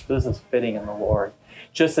masters, for this is fitting in the Lord."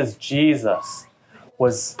 Just as Jesus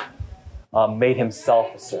was made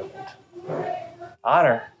himself a servant.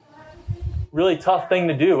 Honor. Really tough thing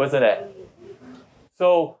to do, isn't it?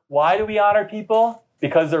 So why do we honor people?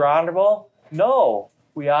 Because they're honorable? No.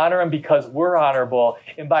 We honor them because we're honorable.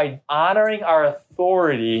 And by honoring our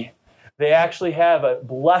authority, they actually have a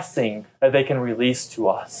blessing that they can release to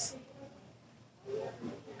us.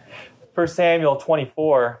 1 Samuel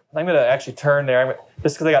 24. I'm going to actually turn there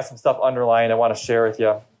just because I got some stuff underlined I want to share with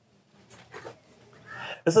you.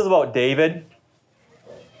 This is about David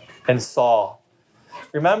and Saul.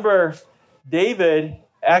 Remember, David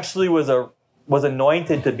actually was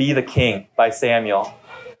anointed to be the king by Samuel.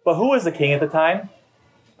 But who was the king at the time?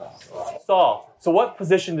 Saul. So what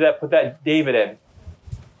position did that put that David in?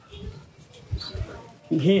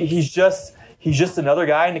 He's just another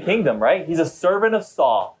guy in the kingdom, right? He's a servant of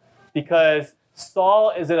Saul because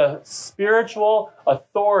Saul is in a spiritual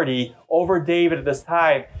authority over David at this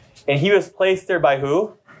time, and he was placed there by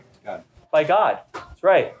who? God. By God. That's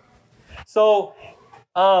right. So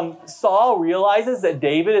Saul realizes that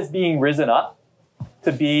David is being risen up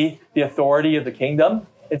to be the authority of the kingdom,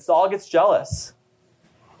 and Saul gets jealous.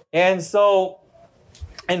 And so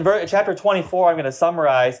in chapter 24, I'm going to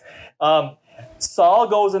summarize, Saul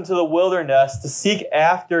goes into the wilderness to seek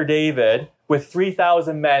after David with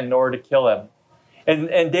 3,000 men in order to kill him.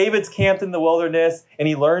 And David's camped in the wilderness, and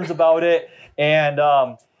he learns about it, and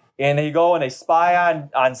they go and they spy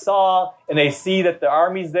on Saul, and they see that the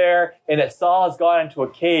army's there, and that Saul has gone into a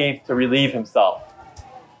cave to relieve himself.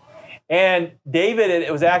 And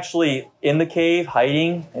David was actually in the cave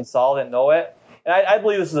hiding, and Saul didn't know it. And I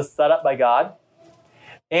believe this was a setup by God.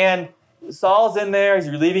 And Saul's in there, he's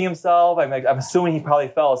relieving himself. I'm assuming he probably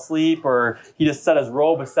fell asleep or he just set his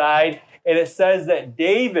robe aside. And it says that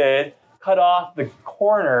David cut off the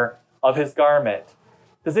corner of his garment.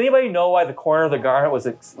 Does anybody know why the corner of the garment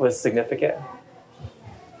was significant?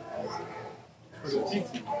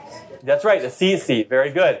 That's right, the tzitzit.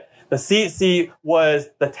 Very good. The tzitzit was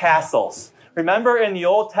the tassels. Remember in the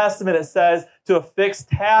Old Testament it says to affix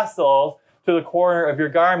tassels to the corner of your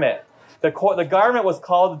garment. The garment was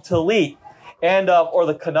called the talit, or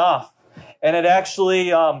the kanaf, and it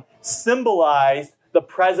actually symbolized the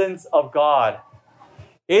presence of God.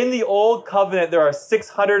 In the Old Covenant, there are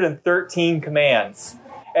 613 commands,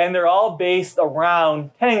 and they're all based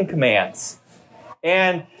around 10 commands.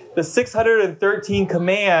 And the 613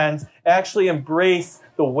 commands actually embrace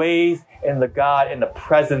the ways and the God and the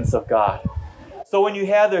presence of God. So when you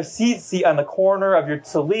have their tzitzit on the corner of your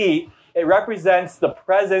talit, it represents the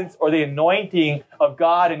presence or the anointing of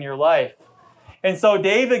God in your life. And so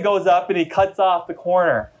David goes up and he cuts off the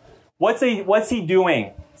corner. What's he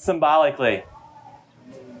doing symbolically?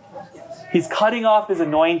 He's cutting off his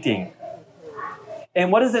anointing.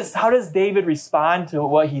 And what is this? How does David respond to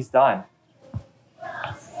what he's done?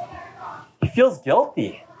 He feels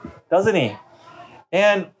guilty, doesn't he?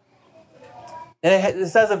 And it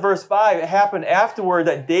says in verse 5, it happened afterward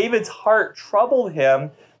that David's heart troubled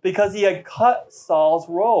him because he had cut Saul's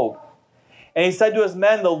robe. And he said to his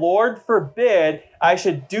men, "The Lord forbid I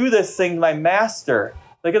should do this thing to my master."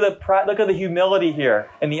 Look at the humility here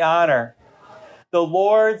and the honor. The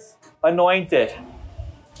Lord's anointed.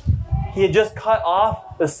 He had just cut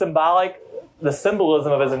off the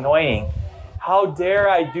symbolism of his anointing. How dare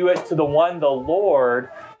I do it to the one the Lord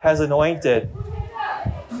has anointed?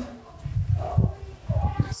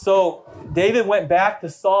 So David went back to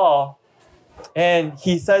Saul, and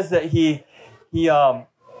he says that he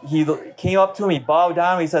came up to him, he bowed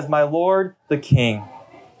down, he says, "My Lord, the king."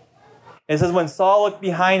 And it says, when Saul looked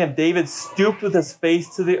behind him, David stooped with his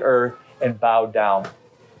face to the earth and bowed down.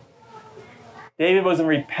 David was in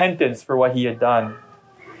repentance for what he had done.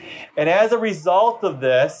 And as a result of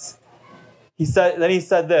this, he said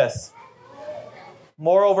this,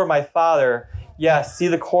 "Moreover, my father, yes, see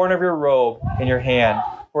the corner of your robe in your hand,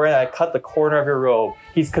 wherein I cut the corner of your robe."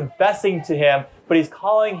 He's confessing to him, but he's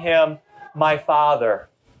calling him my father.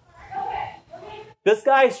 This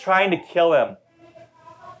guy's trying to kill him.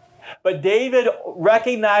 But David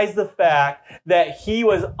recognized the fact that he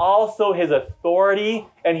was also his authority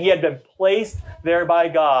and he had been placed there by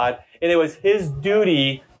God, and it was his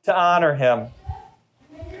duty to honor him.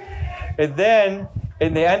 And then,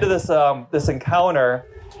 in the end of this encounter,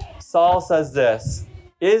 Saul says this,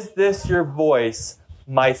 "Is this your voice,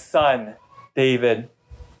 my son, David?"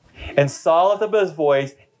 And Saul lifted up his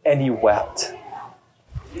voice and he wept.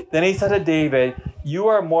 Then he said to David, "You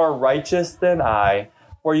are more righteous than I,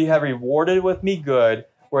 for you have rewarded with me good,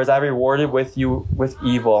 whereas I rewarded with you with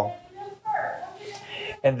evil."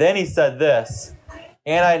 And then he said this,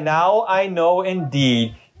 "And I know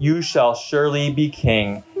indeed you shall surely be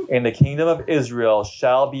king, and the kingdom of Israel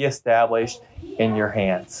shall be established in your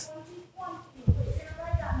hands."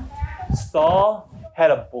 Saul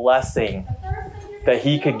had a blessing that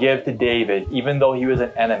he could give to David, even though he was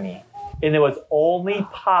an enemy. And it was only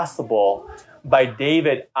possible by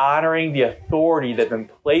David honoring the authority that had been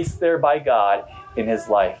placed there by God in his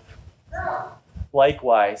life.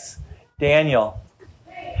 Likewise, Daniel,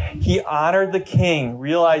 he honored the king,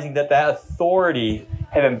 realizing that authority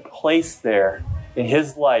had been placed there in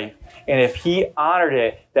his life. And if he honored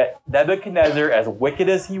it, that Nebuchadnezzar, as wicked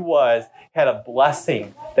as he was, had a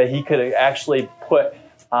blessing that he could actually put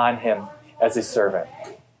on him as his servant.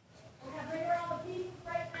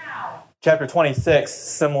 Chapter 26,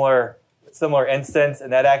 similar instance,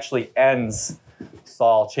 and that actually ends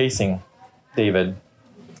Saul chasing David.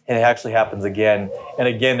 And it actually happens again. And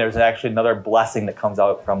again, there's actually another blessing that comes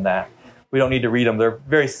out from that. We don't need to read them. They're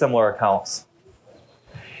very similar accounts.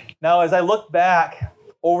 Now, as I look back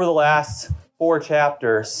over the last 4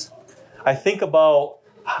 chapters, I think about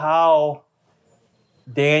how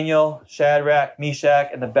Daniel, Shadrach,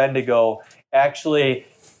 Meshach, and Abednego actually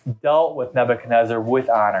dealt with Nebuchadnezzar with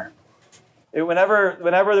honor. Whenever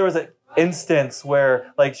there was an instance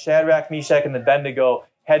where, like, Shadrach, Meshach, and Abednego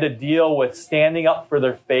had to deal with standing up for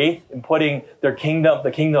their faith and putting their kingdom,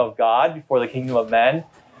 the kingdom of God, before the kingdom of men,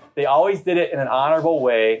 they always did it in an honorable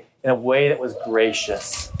way, in a way that was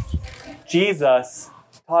gracious. Jesus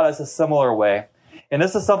taught us a similar way. And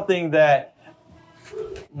this is something that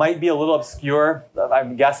might be a little obscure.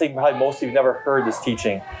 I'm guessing probably most of you have never heard this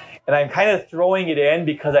teaching. And I'm kind of throwing it in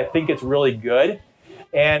because I think it's really good.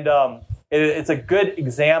 And it's a good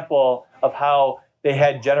example of how they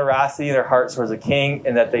had generosity in their hearts towards the king,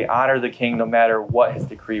 and that they honored the king no matter what his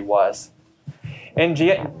decree was. In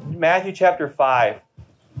Matthew chapter 5,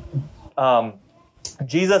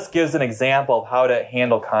 Jesus gives an example of how to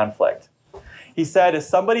handle conflict. He said, "If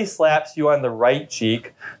somebody slaps you on the right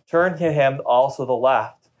cheek, turn to him also the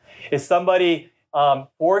left. If somebody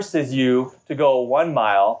forces you to go 1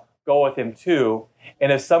 mile, go with him 2.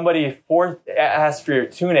 And if somebody asks for your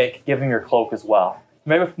tunic, give him your cloak as well."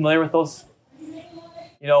 Maybe you're familiar with those?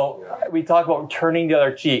 You know, we talk about turning the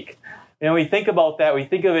other cheek. And when we think about that, we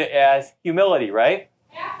think of it as humility, right?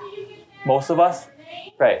 Most of us?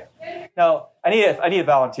 Right. Now, I need a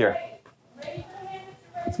volunteer.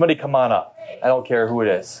 Somebody come on up. I don't care who it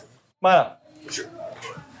is. Come on up.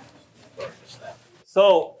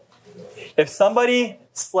 So, if somebody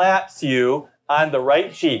slaps you on the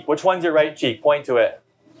right cheek, which one's your right cheek? Point to it.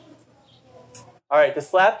 All right, to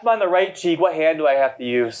slap him on the right cheek, what hand do I have to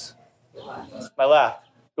use? My left.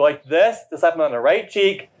 Go like this, to slap him on the right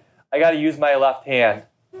cheek, I got to use my left hand.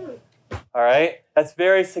 All right? That's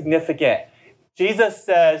very significant. Jesus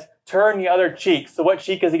says, turn the other cheek. So what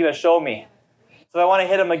cheek is he going to show me? So if I want to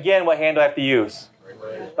hit him again, what hand do I have to use?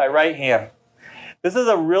 My right hand. This is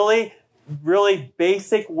a really, really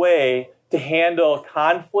basic way to handle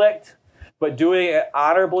conflict, but doing it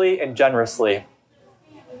honorably and generously.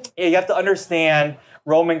 You have to understand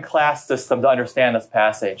Roman class system to understand this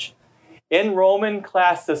passage. In Roman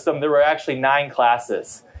class system, there were actually 9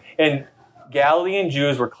 classes. And Galilean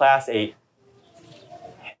Jews were class 8.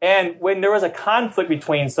 And when there was a conflict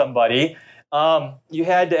between somebody, you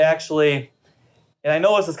had to actually, and I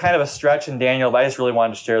know this is kind of a stretch in Daniel, but I just really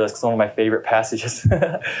wanted to share this because it's one of my favorite passages.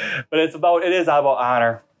 But it is about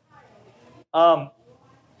honor.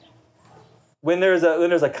 When there's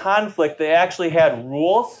a conflict, they actually had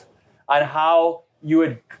rules on how you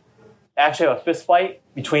would actually have a fist fight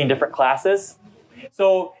between different classes.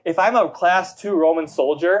 So if I'm a class 2 Roman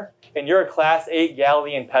soldier and you're a class 8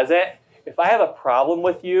 Galilean peasant, if I have a problem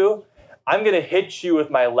with you, I'm going to hit you with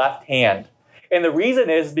my left hand. And the reason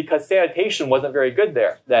is because sanitation wasn't very good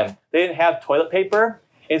there then. They didn't have toilet paper.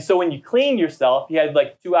 And so when you cleaned yourself, you had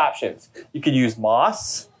like 2 options. You could use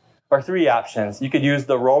moss, or 3 options. You could use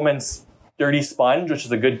the Roman dirty sponge, which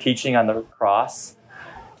is a good teaching on the cross.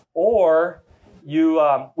 Or you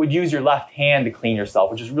would use your left hand to clean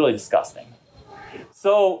yourself, which is really disgusting.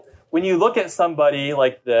 So when you look at somebody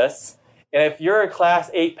like this, and if you're a class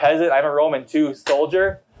 8 peasant, I'm a Roman 2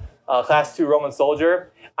 soldier, class 2 Roman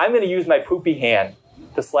soldier, I'm going to use my poopy hand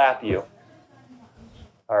to slap you.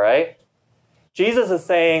 All right? Jesus is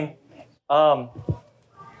saying, don't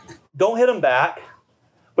hit him back,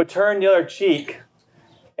 but turn the other cheek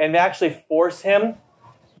and actually force him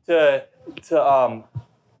to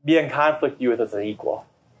be in conflict with you as an equal.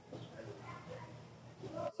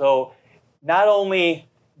 So not only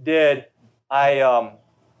did I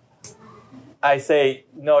say,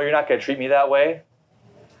 no, you're not going to treat me that way,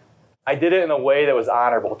 I did it in a way that was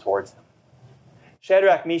honorable towards him.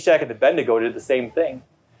 Shadrach, Meshach, and Abednego did the same thing.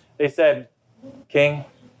 They said, King,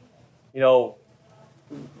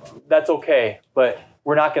 that's okay, but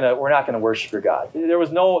we're not gonna worship your God. There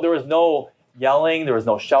was no yelling, there was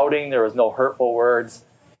no shouting, there was no hurtful words.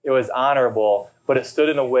 It was honorable, but it stood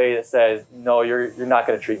in a way that says, no, you're not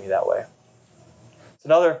going to treat me that way.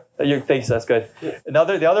 So that's good.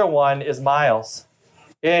 The other one is miles.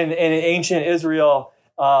 In ancient Israel,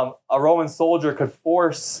 a Roman soldier could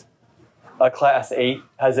force a class 8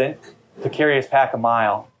 peasant to carry his pack a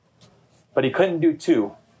mile, but he couldn't do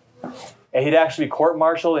 2. And he'd actually be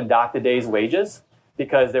court-martialed and docked a day's wages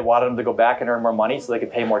because they wanted him to go back and earn more money so they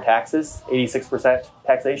could pay more taxes, 86%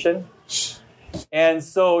 taxation. And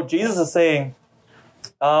so Jesus is saying,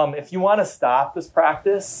 if you want to stop this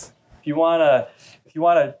practice, if you want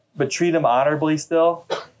to, but treat them honorably still,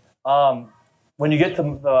 when you get to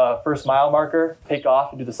the first mile marker, take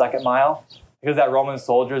off and do the second mile, because that Roman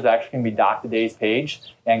soldier is actually going to be docked a day's page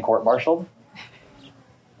and court-martialed.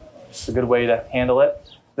 It's a good way to handle it.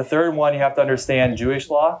 The third one, you have to understand Jewish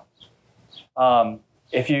law.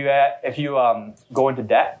 If you go into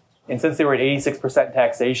debt, and since they were at 86%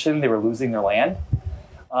 taxation, they were losing their land.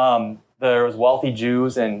 There was wealthy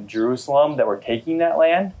Jews in Jerusalem that were taking that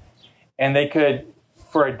land, and they could,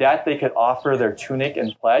 for a debt, they could offer their tunic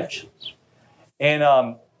and pledge. In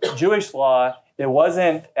Jewish law, it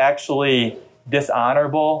wasn't actually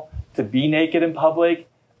dishonorable to be naked in public,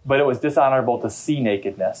 but it was dishonorable to see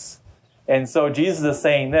nakedness. And so Jesus is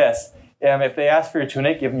saying this, if they ask for your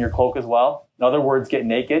tunic, give them your cloak as well. In other words, get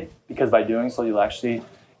naked, because by doing so, it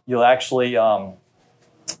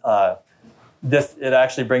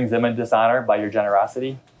actually brings them in dishonor by your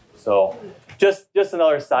generosity. So just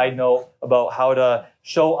another side note about how to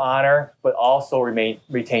show honor, but also retain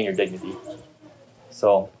your dignity.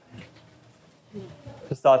 So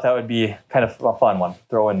just thought that would be kind of a fun one to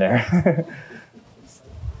throw in there.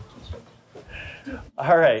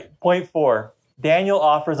 All right, point 4. Daniel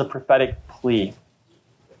offers a prophetic plea.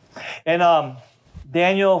 And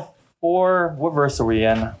Daniel 4, what verse are we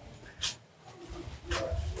in?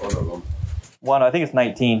 One of them. I think it's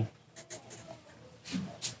 19.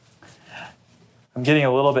 I'm getting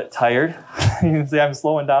a little bit tired. You can see I'm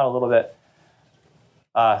slowing down a little bit.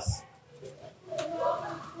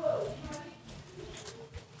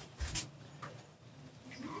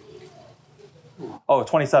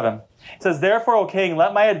 27. It says, therefore, O king,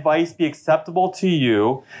 let my advice be acceptable to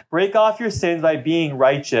you. Break off your sins by being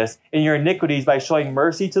righteous, and your iniquities by showing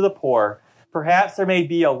mercy to the poor. Perhaps there may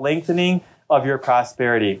be a lengthening of your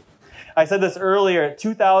prosperity. I said this earlier,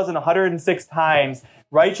 2,106 times,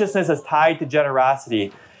 righteousness is tied to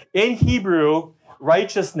generosity. In Hebrew,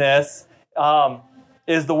 righteousness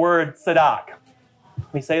is the word tzedak. Can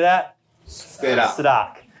we say that?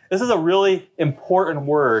 Tzedak. This is a really important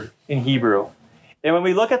word in Hebrew. And when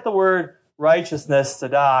we look at the word righteousness,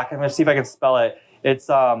 tzedak, I'm going to see if I can spell it. It's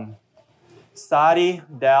Sadi,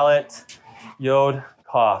 Dalet, Yod,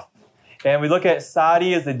 Kaf. And we look at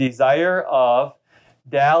Sadi as the desire of,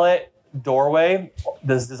 Dalet, doorway.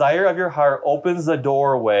 This desire of your heart opens the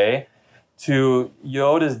doorway to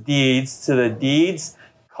Yod is deeds, to the deeds.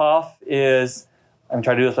 Kaf is, I'm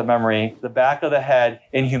trying to do this by memory, the back of the head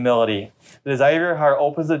in humility. The desire of your heart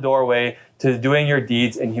opens the doorway to doing your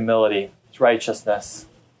deeds in humility. It's righteousness.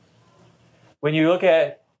 When you look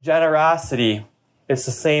at generosity, it's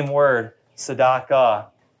the same word, tzedakah,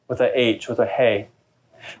 with a H, with a hey.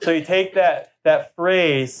 So you take that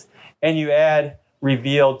phrase and you add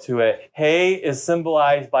revealed to it. Hey is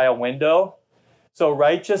symbolized by a window. So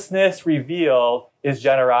righteousness revealed is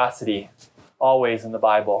generosity, always in the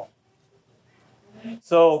Bible.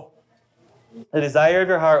 So the desire of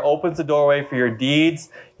your heart opens the doorway for your deeds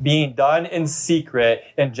being done in secret,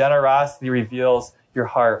 and generosity reveals your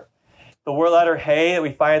heart. The word letter hey that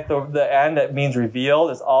we find at the end that means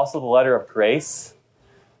revealed is also the letter of grace.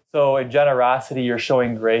 So in generosity, you're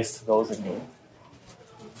showing grace to those in need.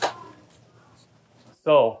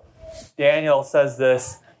 So Daniel says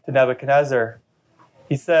this to Nebuchadnezzar.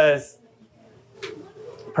 He says,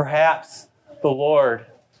 perhaps the Lord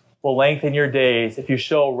will lengthen your days if you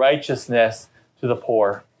show righteousness to the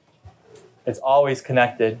poor. It's always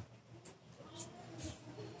connected.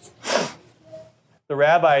 The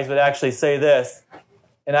rabbis would actually say this,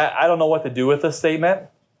 and I don't know what to do with this statement.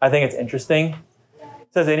 I think it's interesting.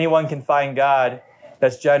 It says anyone can find God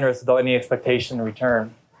that's generous without any expectation in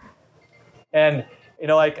return. And,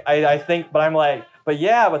 I think, but I'm like,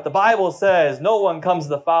 but the Bible says no one comes to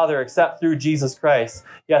the Father except through Jesus Christ.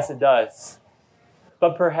 Yes, it does.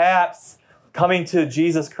 But perhaps coming to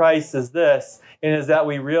Jesus Christ is this, and is that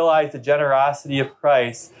we realize the generosity of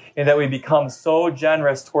Christ, and that we become so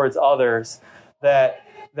generous towards others that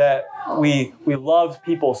we love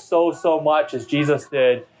people so much as Jesus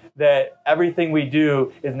did, that everything we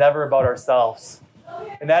do is never about ourselves.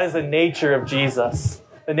 And that is the nature of Jesus.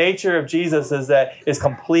 The nature of Jesus is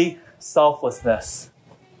complete selflessness.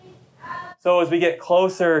 So as we get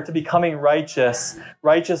closer to becoming righteous,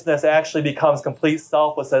 righteousness actually becomes complete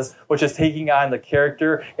selflessness, which is taking on the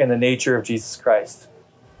character and the nature of Jesus Christ.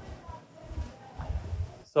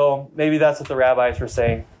 So maybe that's what the rabbis were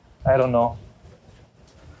saying. I don't know.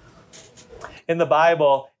 In the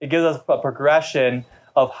Bible, it gives us a progression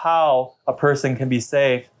of how a person can be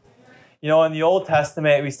saved. In the Old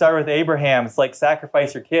Testament, we start with Abraham. It's like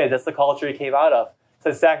sacrifice your kids. That's the culture he came out of. It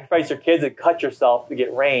says sacrifice your kids and cut yourself to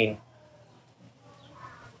get rain.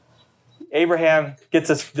 Abraham gets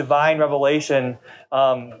this divine revelation.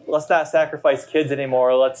 Let's not sacrifice kids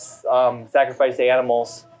anymore. Let's sacrifice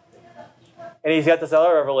animals. And he's got this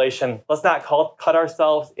other revelation. Let's not cut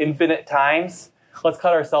ourselves infinite times. Let's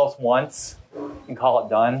cut ourselves once and call it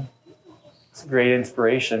done. It's a great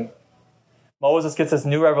inspiration. Moses gets this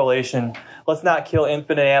new revelation. Let's not kill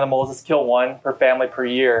infinite animals. Let's kill one per family per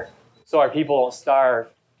year so our people don't starve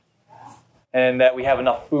and that we have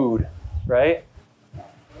enough food, right?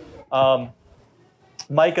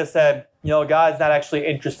 Micah said, God's not actually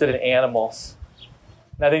interested in animals.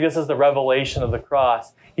 And I think this is the revelation of the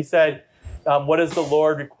cross. He said, what does the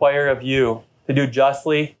Lord require of you? To do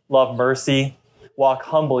justly, love mercy, walk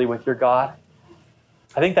humbly with your God.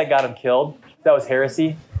 I think that got him killed. That was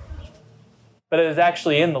heresy. But it is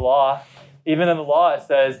actually in the law. Even in the law, it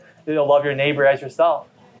says, you'll love your neighbor as yourself.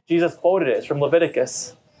 Jesus quoted it. It's from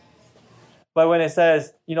Leviticus. But when it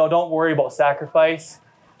says, don't worry about sacrifice,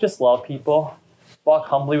 just love people. Walk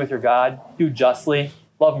humbly with your God. Do justly.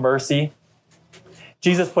 Love mercy.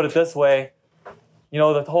 Jesus put it this way.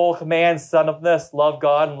 The whole command, son of this, love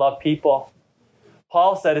God and love people.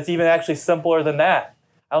 Paul said it's even actually simpler than that.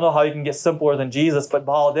 I don't know how you can get simpler than Jesus, but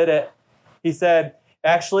Paul did it. He said,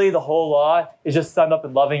 actually, the whole law is just summed up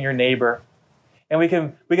in loving your neighbor. And we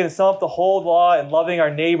can sum up the whole law in loving our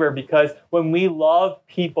neighbor, because when we love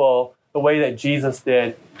people the way that Jesus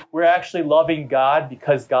did, we're actually loving God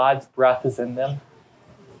because God's breath is in them.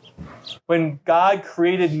 When God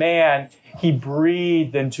created man, he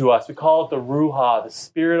breathed into us. We call it the Ruach, the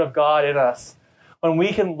Spirit of God in us. When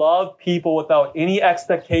we can love people without any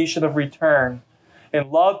expectation of return and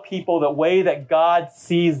love people the way that God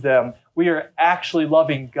sees them, we are actually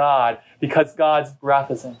loving God because God's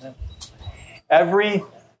breath is in them. Every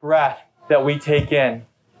breath that we take in,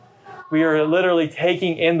 we are literally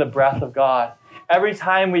taking in the breath of God. Every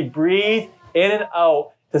time we breathe in and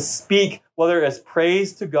out to speak, whether it's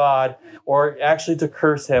praise to God or actually to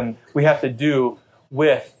curse him, we have to do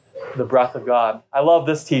with the breath of God. I love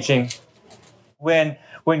this teaching. When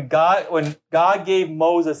God gave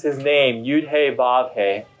Moses his name,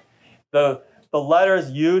 Yud-Heh-Vav-Heh, the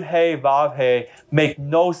letters Yud-Heh-Vav-Heh make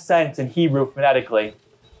no sense in Hebrew phonetically.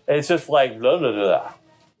 It's just like blah, blah, blah,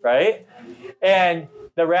 right? And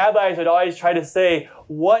the rabbis would always try to say,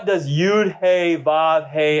 what does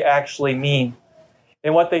Yud-Heh-Vav-Heh actually mean?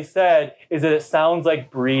 And what they said is that it sounds like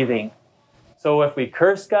breathing. So if we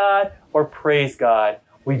curse God or praise God,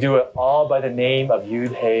 we do it all by the name of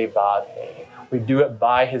Yud-Heh-Vav-Heh. We do it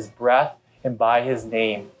by his breath and by his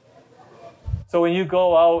name. So when you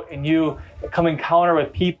go out and you come encounter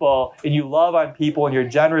with people and you love on people and you're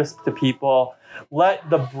generous to people, let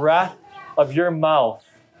the breath of your mouth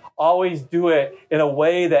always do it in a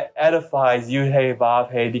way that edifies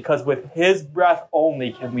Yud-Heh-Vav-Heh, because with his breath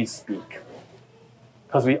only can we speak.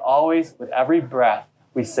 Because we always, with every breath,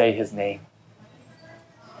 we say his name.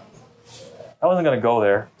 I wasn't going to go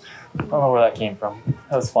there. I don't know where that came from.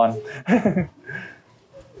 That was fun.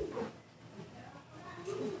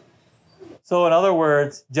 So in other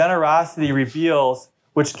words, generosity reveals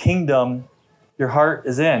which kingdom your heart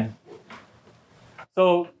is in.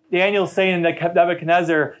 So Daniel's saying to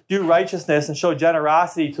Nebuchadnezzar, do righteousness and show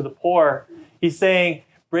generosity to the poor. He's saying,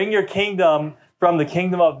 bring your kingdom from the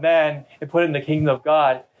kingdom of men and put it in the kingdom of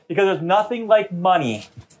God. Because there's nothing like money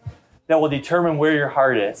that will determine where your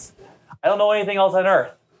heart is. I don't know anything else on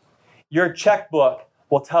earth. Your checkbook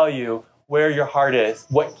will tell you where your heart is,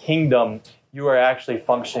 what kingdom you are actually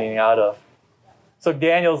functioning out of. So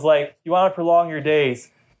Daniel's like, you want to prolong your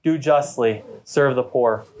days, do justly, serve the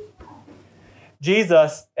poor.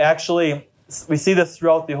 Jesus, actually, we see this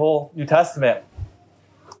throughout the whole New Testament.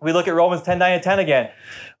 We look at Romans 10:9-10 again.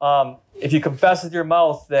 If you confess with your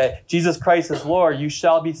mouth that Jesus Christ is Lord, you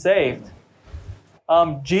shall be saved.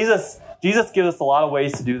 Jesus gives us a lot of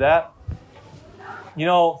ways to do that. You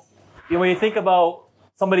know, when you think about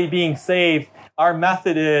somebody being saved, our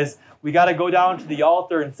method is we got to go down to the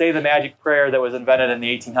altar and say the magic prayer that was invented in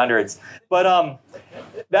the 1800s. But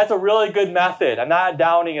that's a really good method. I'm not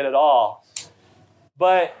downing it at all.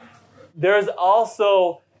 But there's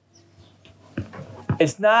also,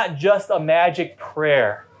 it's not just a magic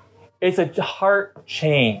prayer. It's a heart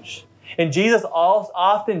change. And Jesus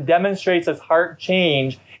often demonstrates his heart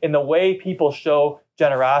change in the way people show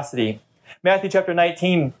generosity. Matthew chapter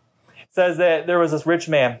 19 says that there was this rich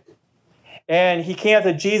man. And he came up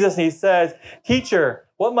to Jesus and he says, Teacher,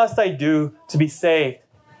 what must I do to be saved?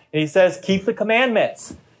 And he says, keep the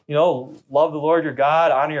commandments. You know, love the Lord your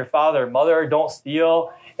God, honor your father and mother, don't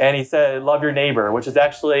steal. And he said, love your neighbor, which is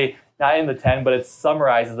actually not in the 10, but it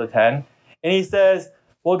summarizes the 10. And he says,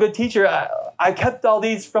 well, good teacher, I kept all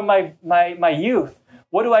these from my youth.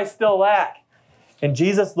 What do I still lack? And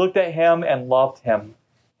Jesus looked at him and loved him.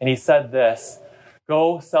 And he said this,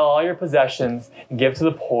 go sell all your possessions and give to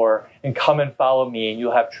the poor and come and follow me and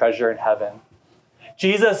you'll have treasure in heaven.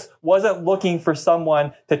 Jesus wasn't looking for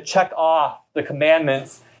someone to check off the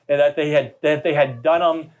commandments and that they had done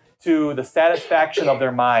them to the satisfaction of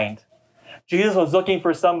their mind. Jesus was looking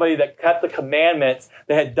for somebody that kept the commandments,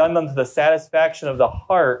 that had done them to the satisfaction of the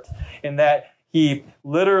heart, and that he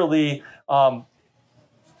literally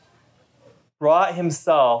brought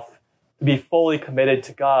himself to be fully committed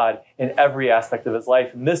to God in every aspect of his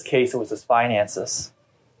life. In this case, it was his finances.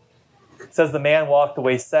 It says the man walked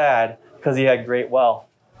away sad because he had great wealth.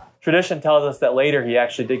 Tradition tells us that later he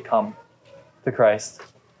actually did come to Christ.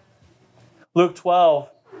 Luke 12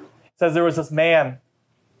 says there was this man,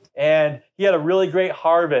 and he had a really great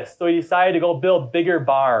harvest, so he decided to go build bigger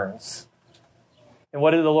barns. And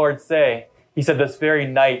what did the Lord say? He said, this very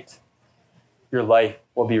night, your life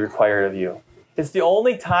will be required of you. It's the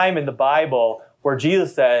only time in the Bible where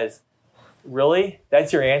Jesus says, really?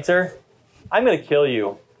 That's your answer? I'm going to kill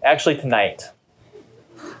you, actually tonight.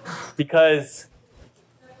 Because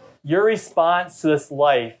your response to this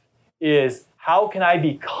life is, how can I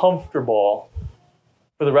be comfortable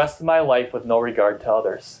for the rest of my life with no regard to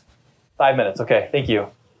others? 5 minutes. Okay, thank you.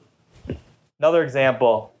 Another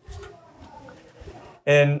example.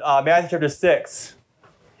 In Matthew chapter 6,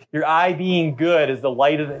 your eye being good is the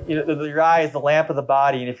light of your eye is the lamp of the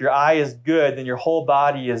body. And if your eye is good, then your whole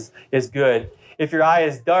body is good. If your eye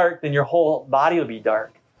is dark, then your whole body will be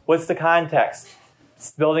dark. What's the context?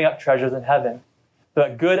 It's building up treasures in heaven.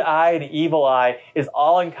 The good eye and the evil eye is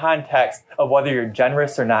all in context of whether you're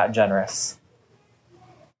generous or not generous.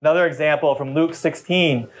 Another example from Luke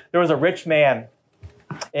 16, there was a rich man,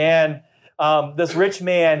 and this rich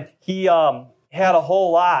man, he had a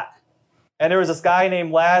whole lot. And there was this guy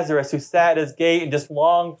named Lazarus who sat at his gate and just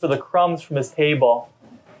longed for the crumbs from his table.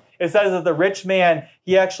 It says that the rich man,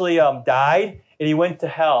 he actually died and he went to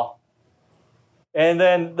hell. And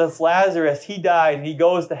then this Lazarus, he died and he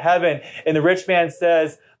goes to heaven. And the rich man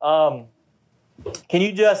says, can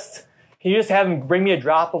you just have him bring me a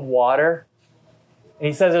drop of water? And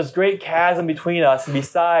he says, there's a great chasm between us. And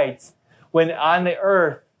besides, when on the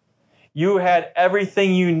earth, you had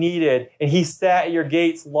everything you needed, and he sat at your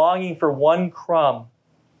gates longing for one crumb,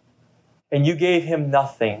 and you gave him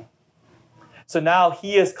nothing. So now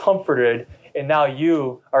he is comforted, and now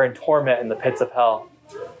you are in torment in the pits of hell.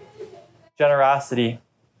 Generosity.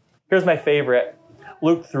 Here's my favorite.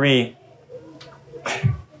 Luke 3.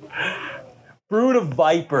 Brood of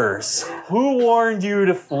vipers, who warned you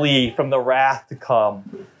to flee from the wrath to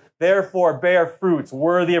come? Therefore, bear fruits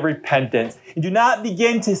worthy of repentance. And do not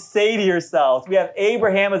begin to say to yourselves, we have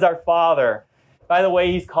Abraham as our father. By the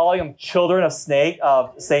way, he's calling them children of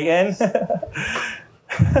Satan.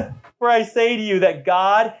 For I say to you that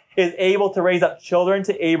God is able to raise up children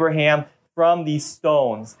to Abraham from these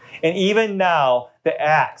stones. And even now, the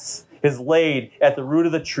axe is laid at the root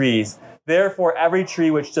of the trees. Therefore, every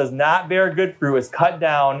tree which does not bear good fruit is cut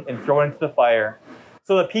down and thrown into the fire.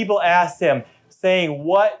 So the people asked him, saying,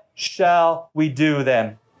 what shall we do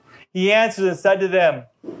then? He answered and said to them,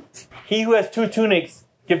 he who has 2 tunics,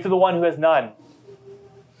 give to the one who has none.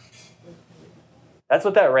 That's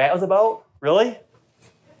what that rant was about? Really?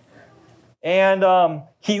 And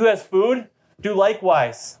he who has food, do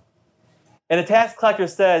likewise. And the tax collector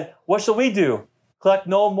said, what shall we do? Collect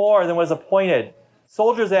no more than was appointed.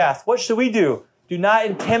 Soldiers asked, what should we do? Do not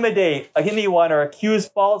intimidate anyone or accuse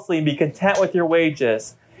falsely, and be content with your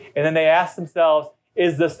wages. And then they asked themselves,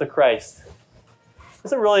 is this the Christ?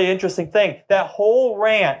 It's a really interesting thing. That whole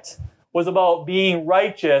rant was about being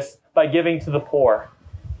righteous by giving to the poor.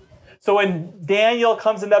 So when Daniel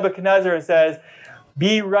comes to Nebuchadnezzar and says,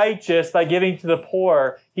 be righteous by giving to the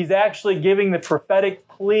poor, he's actually giving the prophetic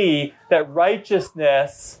plea that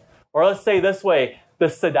righteousness, or let's say this way, the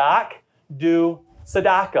Sadak do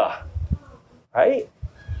Sadaka. Right?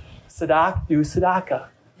 Sadak do Sadaka.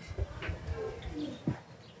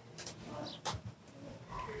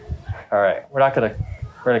 All right, we're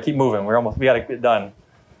gonna keep moving. We gotta get done.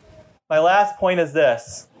 My last point is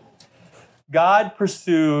this. God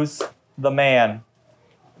pursues the man.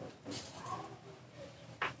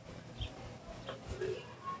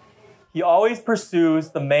 He always pursues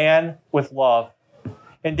the man with love.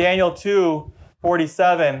 In Daniel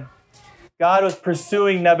 2:47, God was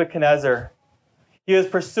pursuing Nebuchadnezzar. He was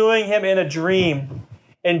pursuing him in a dream.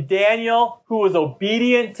 And Daniel, who was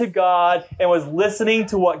obedient to God and was listening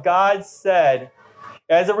to what God said,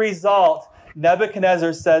 as a result,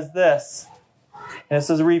 Nebuchadnezzar says this, and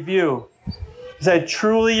this is a review. He said,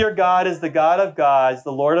 truly your God is the God of gods,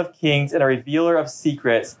 the Lord of kings, and a revealer of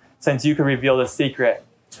secrets, since you can reveal the secret.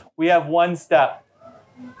 We have one step.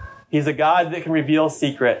 He's a God that can reveal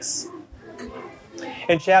secrets.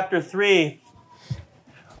 In chapter 3,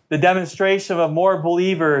 the demonstration of more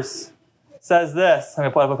believers says this.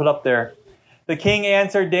 I'm going to put it up there. The king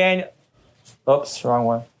answered Daniel. Oops, wrong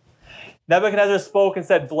one. Nebuchadnezzar spoke and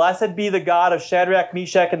said, blessed be the God of Shadrach,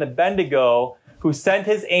 Meshach, and Abednego, who sent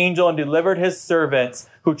his angel and delivered his servants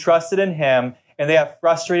who trusted in him, and they have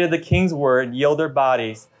frustrated the king's word and yield their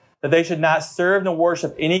bodies, that they should not serve nor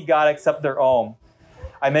worship any god except their own.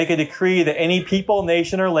 I make a decree that any people,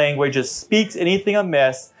 nation, or language that speaks anything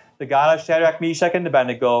amiss, the God of Shadrach, Meshach, and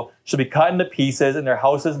Abednego, shall be cut into pieces, and their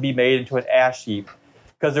houses be made into an ash heap,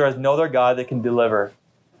 because there is no other God that can deliver.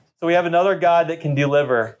 So we have another God that can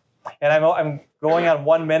deliver. And I'm going on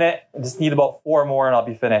 1 minute. I just need about 4 more, and I'll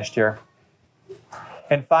be finished here.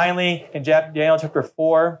 And finally, in Daniel chapter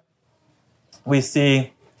 4, we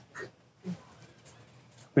see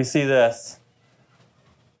this.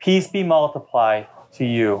 Peace be multiplied to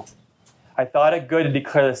you. I thought it good to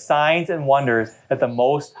declare the signs and wonders that the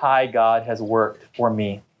Most High God has worked for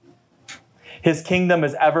me. His kingdom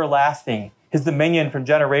is everlasting, his dominion from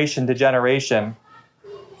generation to generation.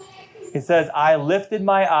 It says, I lifted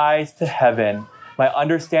my eyes to heaven, my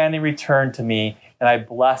understanding returned to me, and I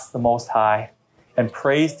blessed the Most High, and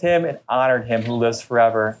praised him and honored him who lives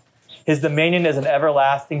forever. His dominion is an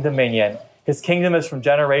everlasting dominion. His kingdom is from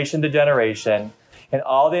generation to generation, and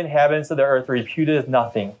all the inhabitants of the earth are reputed as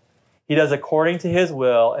nothing. He does according to his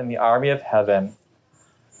will in the army of heaven.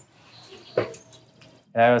 And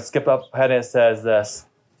I'm going to skip up ahead, and it says this.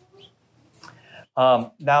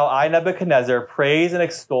 Now I, Nebuchadnezzar, praise and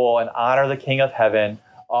extol and honor the King of heaven,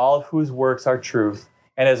 all of whose works are truth,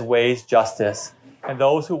 and his ways justice. and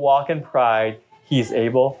those who walk in pride, he is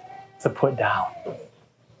able to put down.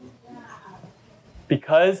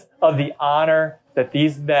 Because of the honor that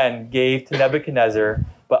these men gave to Nebuchadnezzar,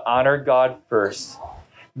 but honored God first,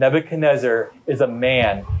 Nebuchadnezzar is a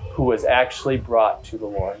man who was actually brought to the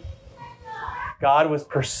Lord. God was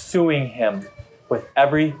pursuing him with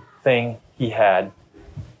everything he had.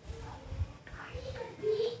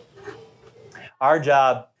 Our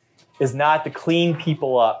job is not to clean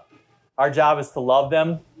people up. Our job is to love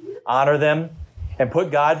them, honor them, and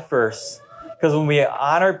put God first. Because when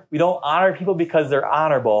we don't honor people because they're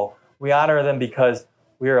honorable. We honor them because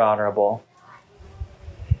we're honorable.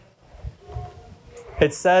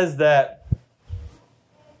 It says that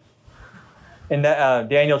in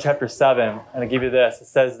Daniel chapter 7, and I'll give you this, it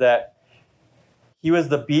says that he was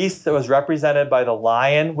the beast that was represented by the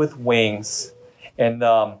lion with wings. And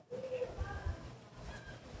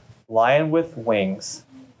lion with wings.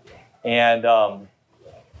 And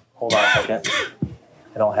hold on a second.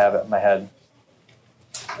 I don't have it in my head.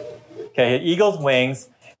 Okay, eagle's wings,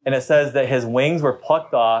 and it says that his wings were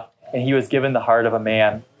plucked off, and he was given the heart of a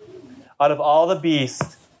man. Out of all the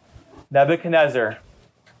beasts, Nebuchadnezzar,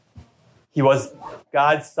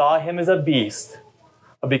 God saw him as a beast,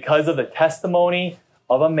 but because of the testimony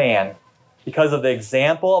of a man, because of the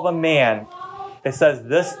example of a man, it says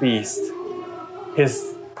this beast,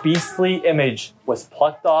 his beastly image was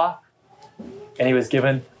plucked off, and he was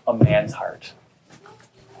given a man's heart.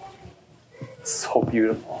 So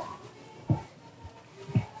beautiful.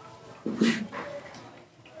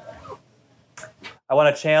 I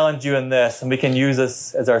want to challenge you in this, and we can use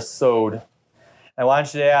this as our sword. I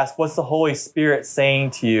want you to ask, what's the Holy Spirit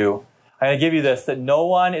saying to you? I'm going to give you this, that no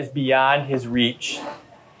one is beyond his reach.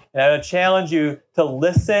 And I'm going to challenge you to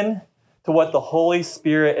listen to what the Holy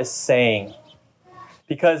Spirit is saying.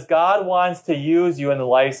 Because God wants to use you in the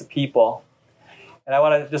lives of people. And I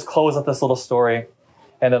want to just close with this little story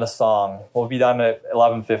and then a song. We'll be done at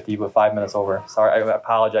 11:50 with 5 minutes over. Sorry, I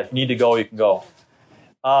apologize. If you need to go, you can go.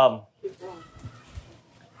 A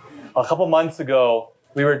couple months ago,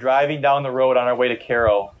 we were driving down the road on our way to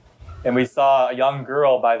Caro, and we saw a young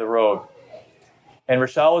girl by the road. And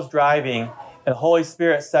Rochelle was driving, and the Holy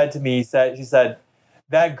Spirit said to me, she said,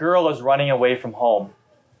 that girl is running away from home.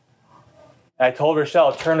 And I told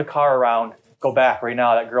Rochelle, turn the car around, go back right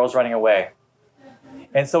now, that girl's running away.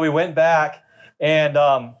 And so we went back, and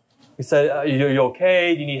we said, are you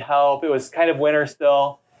okay? Do you need help? It was kind of winter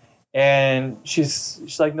still. And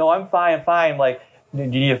she's like, no, I'm fine. Like, do you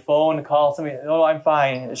need a phone to call somebody? No, I'm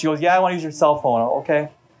fine. And she goes, yeah, I want to use your cell phone. Okay.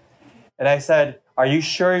 And I said, are you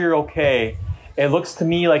sure you're okay? It looks to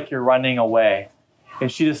me like you're running away. And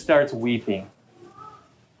she just starts weeping.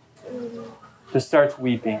 And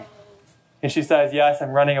she says, yes,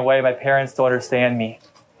 I'm running away. My parents don't understand me.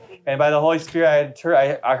 And by the Holy Spirit,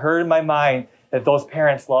 I heard in my mind that those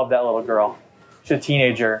parents love that little girl. She's a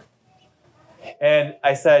teenager. And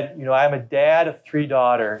I said, I'm a dad of 3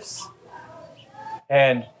 daughters.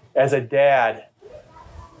 And as a dad,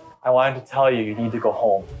 I wanted to tell you, you need to go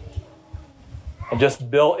home. And just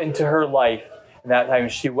built into her life. And that time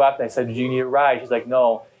she wept. And I said, do you need a ride? She's like,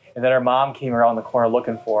 no. And then her mom came around the corner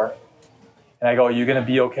looking for her. And I go, are you going to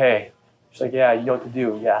be okay? She's like, yeah, you know what to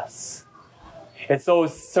do. Yes. It's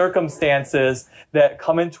those circumstances that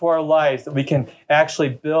come into our lives that we can actually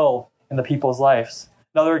build in the people's lives.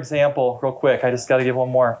 Another example, real quick. I just got to give one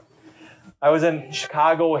more. I was in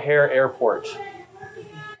Chicago O'Hare Airport.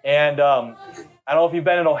 And I don't know if you've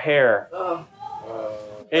been in O'Hare.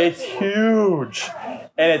 It's huge.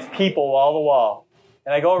 And it's people wall to wall.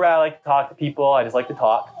 And I go around, I like to talk to people. I just like to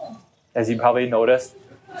talk, as you probably noticed.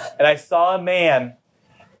 And I saw a man,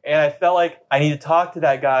 and I felt like I need to talk to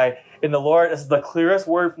that guy. And the Lord, this is the clearest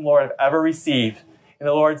word from the Lord I've ever received. And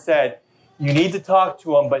the Lord said, you need to talk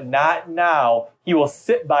to him, but not now. He will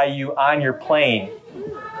sit by you on your plane.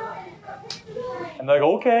 I'm like,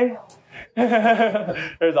 okay.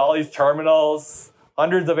 There's all these terminals,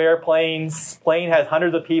 hundreds of airplanes. Plane has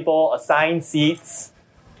hundreds of people, assigned seats.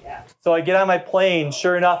 So I get on my plane.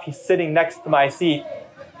 Sure enough, he's sitting next to my seat.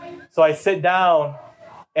 So I sit down,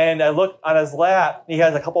 and I look on his lap. He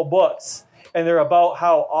has a couple books, and they're about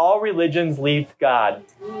how all religions lead to God.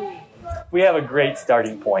 We have a great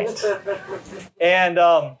starting point. And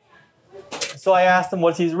so I asked him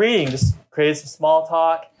what he's reading, just created some small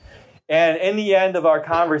talk. And in the end of our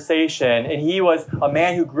conversation, and he was a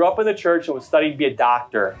man who grew up in the church and was studying to be a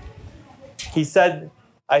doctor.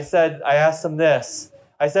 I asked him this.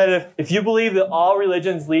 I said, if you believe that all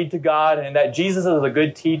religions lead to God and that Jesus is a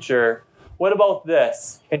good teacher, what about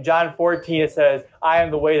this? In John 14, it says, I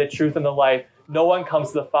am the way, the truth, and the life. No one comes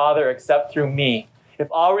to the Father except through me. If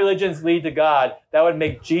all religions lead to God, that would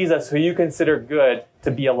make Jesus, who you consider good, to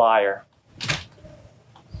be a liar.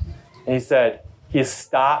 And he said, he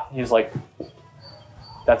stopped. He was like,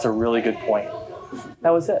 that's a really good point. That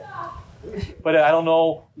was it. But I don't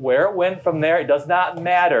know where it went from there. It does not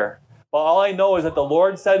matter. But all I know is that the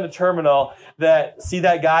Lord said in the terminal that, see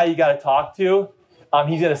that guy you got to talk to?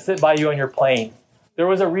 He's going to sit by you on your plane. There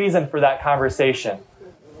was a reason for that conversation.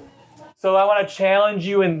 So I want to challenge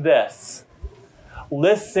you in this.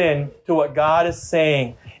 Listen to what God is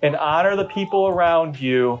saying and honor the people around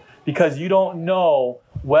you, because you don't know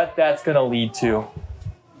what that's going to lead to.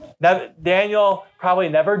 Daniel probably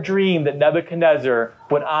never dreamed that Nebuchadnezzar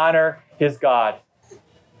would honor his God.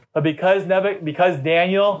 But because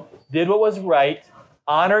Daniel did what was right,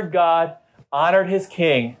 honored God, honored his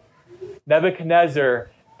king,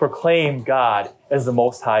 Nebuchadnezzar proclaimed God as the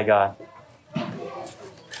Most High God. I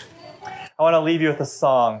want to leave you with a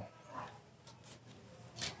song.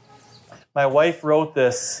 My wife wrote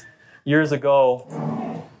this years ago,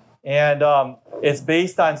 and it's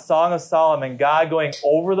based on Song of Solomon, God going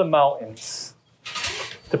over the mountains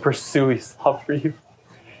to pursue his love for you.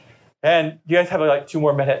 And you guys have like 2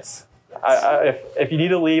 more minutes. If you need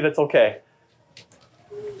to leave, it's okay.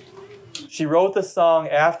 She wrote the song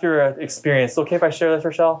after an experience. It's okay if I share this,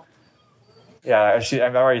 Rochelle? Yeah,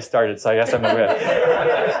 I've already started, so I guess I'm good.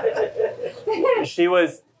 She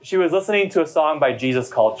was listening to a song by Jesus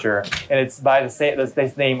Culture, and it's by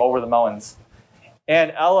the name Over the Mountains.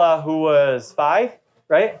 And Ella, who was 5,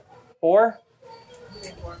 right? 4?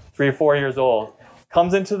 3 or 4 years old,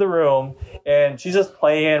 comes into the room, and she's just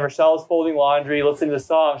playing. Rochelle's folding laundry, listening to the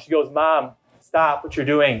song. She goes, Mom, stop what you're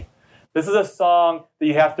doing. This is a song that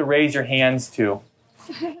you have to raise your hands to.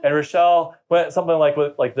 And Rochelle went something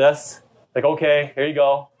like this. Like, okay, here you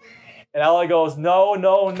go. And Ella goes, no,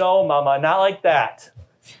 Mama, not like that.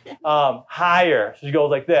 Higher. She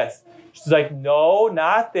goes like this. She's like, no,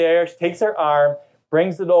 not there. She takes her arm,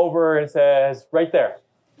 brings it over, and says, right there.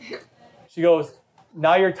 She goes,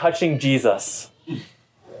 now you're touching Jesus.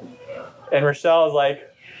 And Rochelle is like,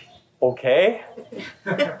 okay.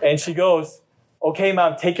 And she goes, okay,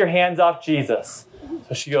 Mom, take your hands off Jesus.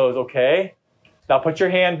 So she goes, okay. Now put your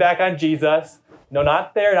hand back on Jesus. No,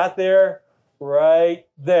 not there, right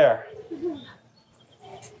there.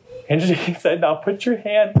 And she said, now put your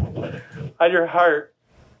hand on your heart.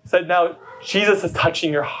 Said, now Jesus is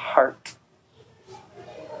touching your heart.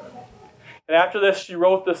 And after this, she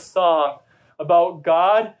wrote this song about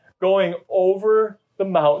God going over the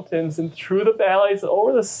mountains and through the valleys and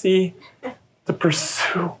over the sea to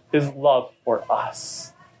pursue his love for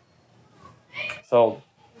us. So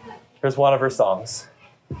here's one of her songs.